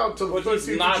officially out till the But he's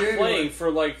 13th not of January. playing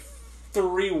for like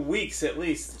 3 weeks at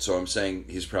least. So I'm saying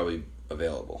he's probably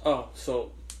available. Oh,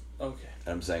 so okay.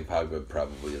 And I'm saying Pogba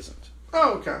probably isn't.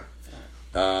 Oh, okay.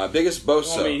 Biggest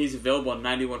Bosa. Well, I mean, he's available on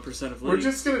 91% of leagues. We're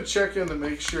just going to check in to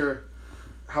make sure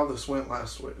how this went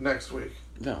next week.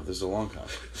 No, this is a long con.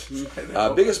 I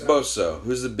know, Biggest I know. Bosa.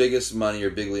 Who's the biggest money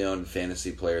or bigly owned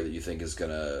fantasy player that you think is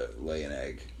going to lay an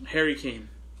egg? Harry Kane.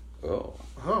 Oh.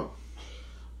 Oh.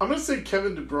 I'm going to say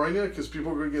Kevin De Bruyne because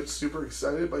people are going to get super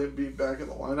excited by him being back in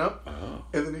the lineup. Oh.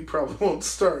 And then he probably won't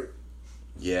start.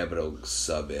 Yeah, but he'll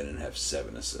sub in and have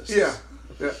 7 assists. Yeah.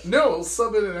 No, he'll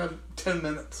sub in and have 10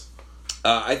 minutes.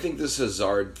 I think this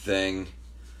Hazard thing,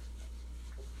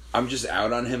 I'm just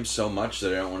out on him so much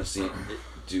that I don't want to see him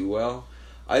do well.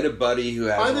 I had a buddy who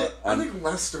has... I think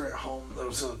Leicester at home, that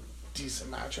was a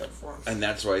decent matchup for him. And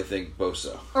that's why I think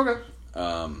Bosa. Okay.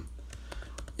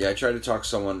 Yeah, I tried to talk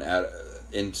someone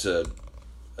into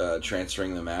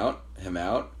transferring him out,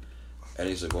 and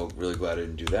he's like, well, really glad I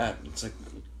didn't do that. And it's like,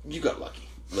 you got lucky.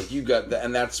 Like, you got that,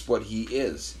 and that's what he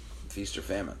is. Feast or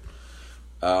famine.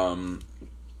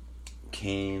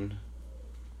 Kane.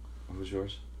 What was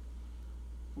yours?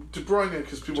 De Bruyne,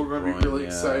 because people are going to be really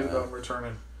excited about him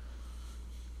returning.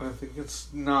 I think it's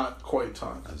not quite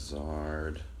time.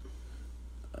 Hazard.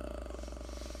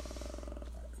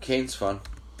 Kane's fun.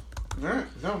 Alright,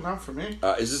 no, not for me.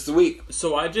 Is this the week?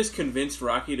 So I just convinced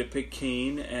Rocky to pick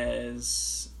Kane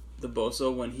as the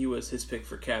Bosa when he was his pick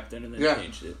for captain and then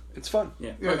changed it. It's fun.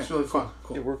 Yeah. Yeah, it's really fun.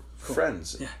 Cool. Yeah, we're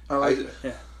friends. Yeah. I like it.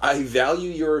 Yeah. I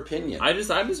value your opinion. I just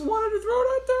wanted to throw it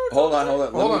out there. Hold on.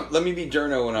 Hold on. Let me be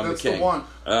Durno when I'm That's the king. the one.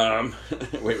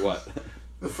 Wait, what?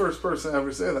 The first person to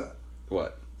ever say that.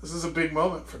 What? This is a big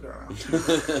moment for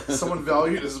Durno. Someone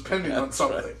valued his opinion on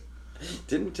something. Right.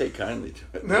 Didn't take kindly to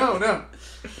it. No.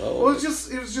 Well, Well, it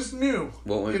was just new.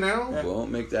 won't you know? Won't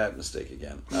make that mistake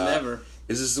again. Never.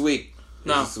 Is this the week?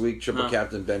 No. Is this the week? Triple No.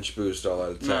 captain, bench boost, all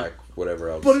out attack, whatever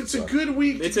else. But it's a good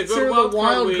week to It's a good consider wild the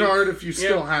card wild week. card if you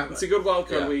still have it. It's a good wild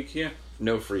card Yeah. week. Yeah.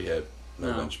 No free hit.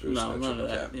 No No. bench boost. No, No none triple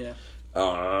of that. cap.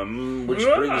 Yeah. Which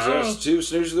brings us to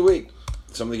snooze of the week.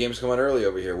 Some of the games come out early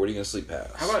over here. What are you going to sleep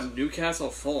past? How about Newcastle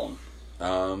Fulham?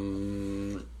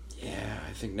 Yeah,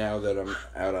 I think now that I'm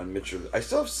out on Mitchell, I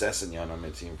still have Sessegnon on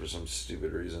my team for some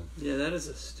stupid reason. Yeah, that is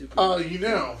a stupid. You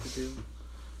know,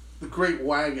 the Great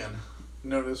Wagon,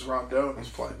 known as Rondon, is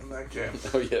playing in that game.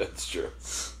 Oh yeah, that's true.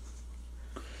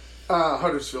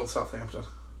 Huddersfield, Southampton.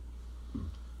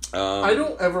 I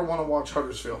don't ever want to watch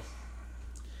Huddersfield.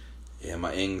 Yeah,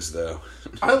 my Ings though.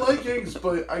 I like Ings,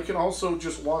 but I can also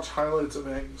just watch highlights of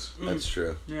Ings. That's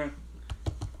true. Yeah.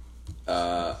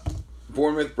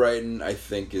 Bournemouth Brighton, I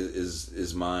think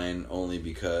is mine only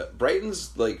because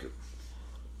Brighton's like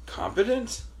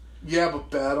competent. Yeah, but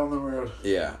bad on the road.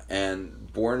 Yeah,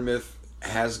 and Bournemouth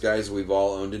has guys we've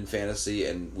all owned in fantasy,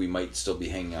 and we might still be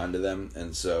hanging on to them.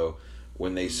 And so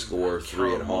when they score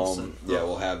 3 at home, Wilson.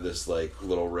 we'll have this like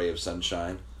little ray of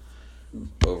sunshine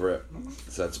over it.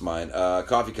 So that's mine.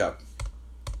 Coffee cup.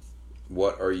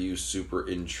 What are you super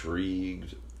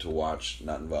intrigued to watch?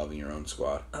 Not involving your own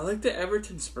squad. I like the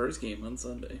Everton Spurs game on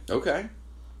Sunday. Okay.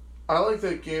 I like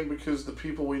that game because the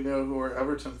people we know who are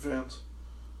Everton fans,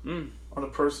 on a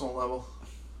personal level,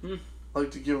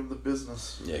 like to give them the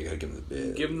business. Yeah, you gotta give them the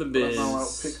bid. Give them the But I'm biz. not allowed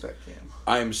to pick that game.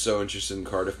 I am so interested in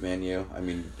Cardiff Man U. I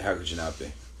mean, how could you not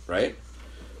be? Right?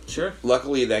 Sure.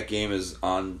 Luckily, that game is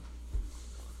on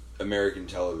American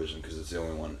television because it's the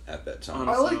only one at that time.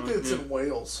 I like that Yeah. it's in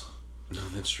Wales. No,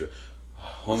 that's true.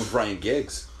 Home of Brian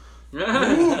Giggs.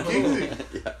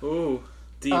 geeky. Ooh,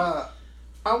 deep. I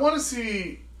want to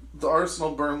see the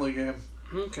Arsenal-Burnley game.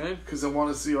 Okay. Because I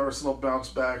want to see Arsenal bounce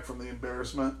back from the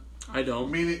embarrassment. I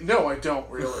don't. No, I don't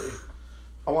really.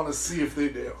 I want to see if they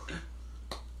do.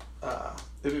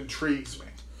 It intrigues me.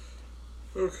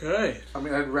 Okay. I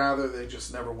mean, I'd rather they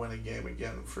just never win a game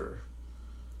again for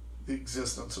the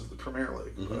existence of the Premier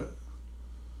League, but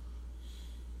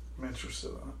I'm interested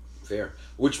in it. Fair.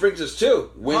 Which brings us to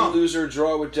win, lose, or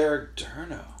draw with Derek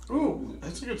Turno. Ooh,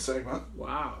 that's a good segment.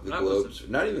 Wow. The that Globes, was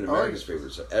not even America's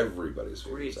favorite, so everybody's a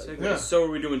favorite great segment. segment. Yeah. So are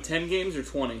we doing 10 games or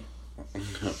 20?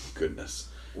 Oh, goodness.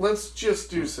 Let's just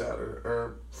do Saturday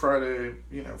or Friday.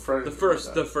 Friday. The first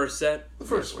set. The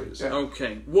first week. Yeah.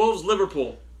 Okay. Wolves,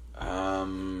 Liverpool.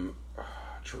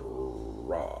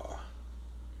 Draw.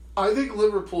 I think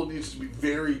Liverpool needs to be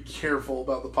very careful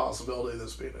about the possibility of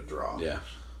this being a draw. Yeah.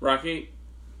 Rocky,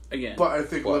 again. But I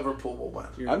think What? Liverpool will win.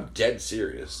 I'm dead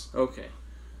serious. Okay.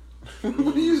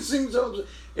 What do you think?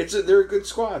 They're a good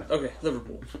squad. Okay,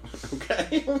 Liverpool.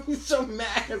 Okay? I'm so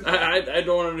mad. I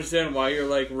don't understand why you're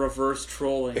like reverse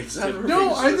trolling. It's not reverse.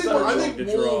 No, I It's think not I wrong think to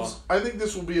draw. Wolves. I think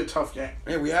this will be a tough game.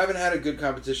 Hey, we haven't had a good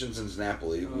competition since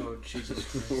Napoli. Oh, Jesus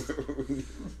Christ.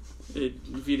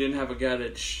 If you didn't have a guy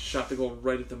that shot the goal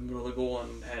right at the middle of the goal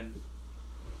and had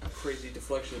crazy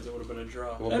deflections, it would have been a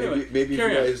draw. Well, anyway, maybe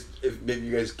carry on. maybe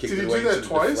you guys kicked Did it he away do that and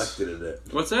twice? deflected it.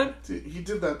 What's that? He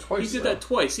did that twice. He did though. that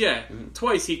twice, yeah.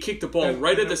 Twice he kicked the ball And-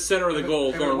 right and at the it- center of the and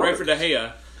goal, it going right for worked. De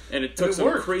Gea, and it took it some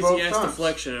worked crazy both ass times.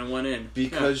 deflection and went in.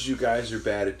 Because you guys are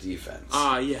bad at defense.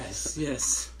 Ah, yes,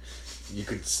 yes, You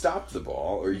could stop the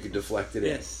ball or you could deflect it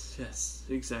yes,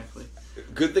 exactly. in.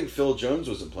 Good thing Phil Jones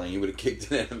wasn't playing. He would have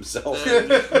kicked it in himself. Listen,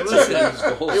 His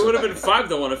goals. it would have been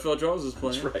 5-1 if Phil Jones was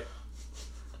playing. That's right.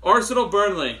 Arsenal,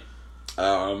 Burnley.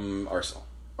 Arsenal.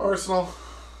 Arsenal.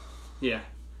 Yeah.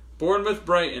 Bournemouth,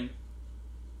 Brighton.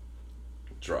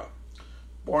 Draw.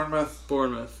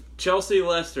 Bournemouth. Chelsea,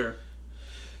 Leicester.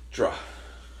 Draw.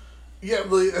 Yeah,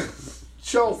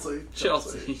 Chelsea.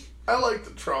 I like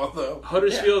the draw though.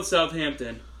 Huddersfield,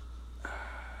 Southampton.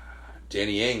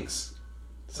 Danny Ings.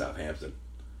 Southampton.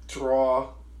 Draw.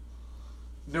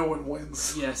 No one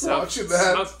wins. Yeah, Watching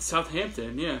that.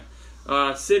 Southampton,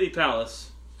 yeah. City, Palace.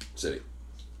 City.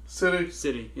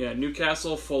 City. Yeah.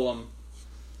 Newcastle, Fulham.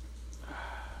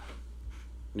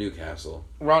 Newcastle.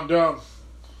 Rondon.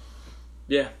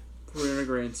 Yeah, we're in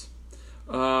agreement.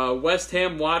 West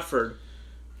Ham, Watford.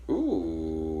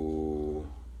 Ooh.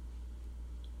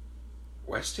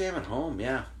 West Ham at home,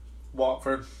 yeah.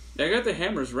 Watford. I got the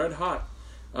Hammers red hot.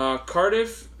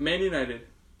 Cardiff, Man United.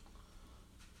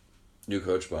 New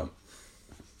coach bump.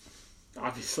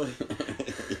 Obviously.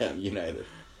 Yeah, United.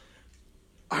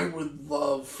 I would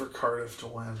love for Cardiff to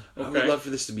win. I would love for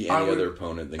this to be any other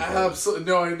opponent than Cardiff. Absolutely.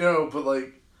 No, I know, but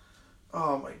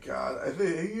oh my God. I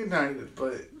think United,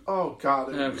 but oh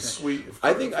God, it would be sweet if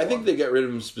I Cardiff think won. they get rid of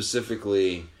him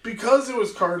specifically because it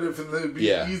was Cardiff and it'd be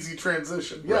Yeah. an easy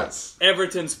transition. Yes.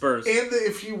 Everton, Spurs. And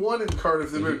if he won in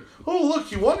Cardiff, they'd be like, oh, look,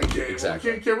 he won a game. Exactly.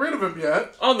 We can't get rid of him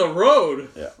yet. On the road.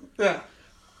 Yeah. Yeah.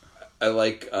 I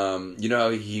like you know how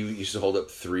he used to hold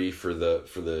up 3 for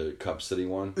the cups that he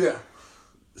won? Yeah.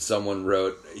 Someone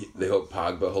wrote they hope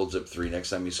Pogba holds up 3 next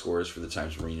time he scores for the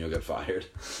times Mourinho got fired.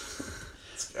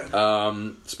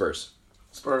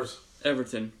 Spurs.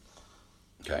 Everton.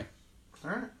 Okay.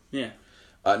 All right. Yeah.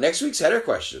 Next week's header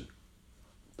question.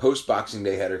 Post Boxing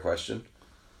Day header question.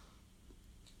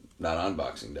 Not on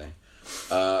Boxing Day.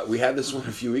 We had this one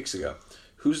a few weeks ago.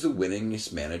 Who's the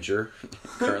winningest manager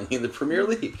currently in the Premier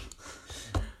League?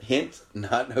 Hint,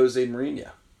 not Jose Mourinho.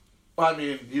 Well, I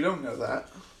mean, you don't know that.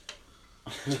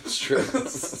 That's true.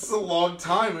 It's a long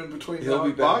time in between He'll now be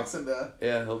and back. Boxing Day.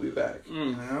 Yeah, he'll be back.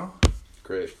 You know?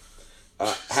 Great.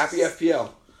 Happy FPL.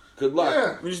 Good luck.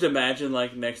 Yeah. We just imagine,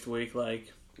 next week,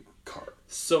 Card.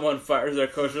 someone fires their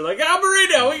coach. They're like,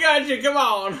 Alberino, we got you, come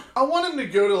on. I want him to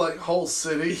go to, Hull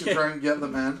City to try and get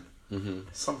them in. Mm-hmm.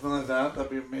 Something like that. That'd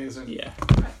be amazing. Yeah.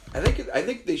 I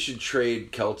think they should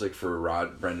trade Celtic for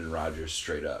Brendan Rodgers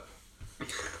straight up.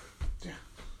 Yeah.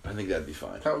 I think that'd be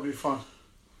fine. That would be fun.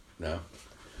 No.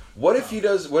 What if he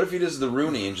does the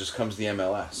Rooney and just comes to the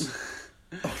MLS?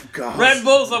 Oh, God. Red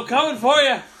Bulls, I'm coming for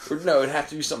you. Or no, it'd have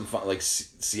to be something fun like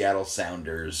Seattle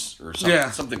Sounders or something,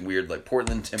 Yeah. something weird like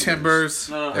Portland Timbers. Timbers.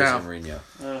 Jose Yeah.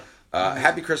 Mourinho.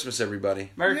 Happy Christmas,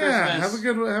 everybody. Merry Yeah, Christmas. have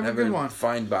a good one.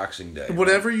 Fine Boxing Day.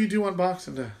 Whatever you do on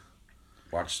Boxing Day.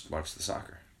 Watch the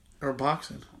soccer. Or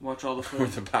boxing. Watch all the Or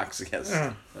food. the boxing, yes.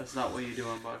 Yeah. That's not what you do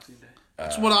on Boxing Day.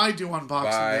 That's what I do on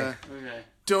Boxing bye. Day. Okay.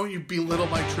 Don't you belittle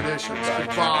my traditions. Bye.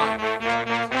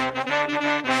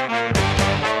 Goodbye.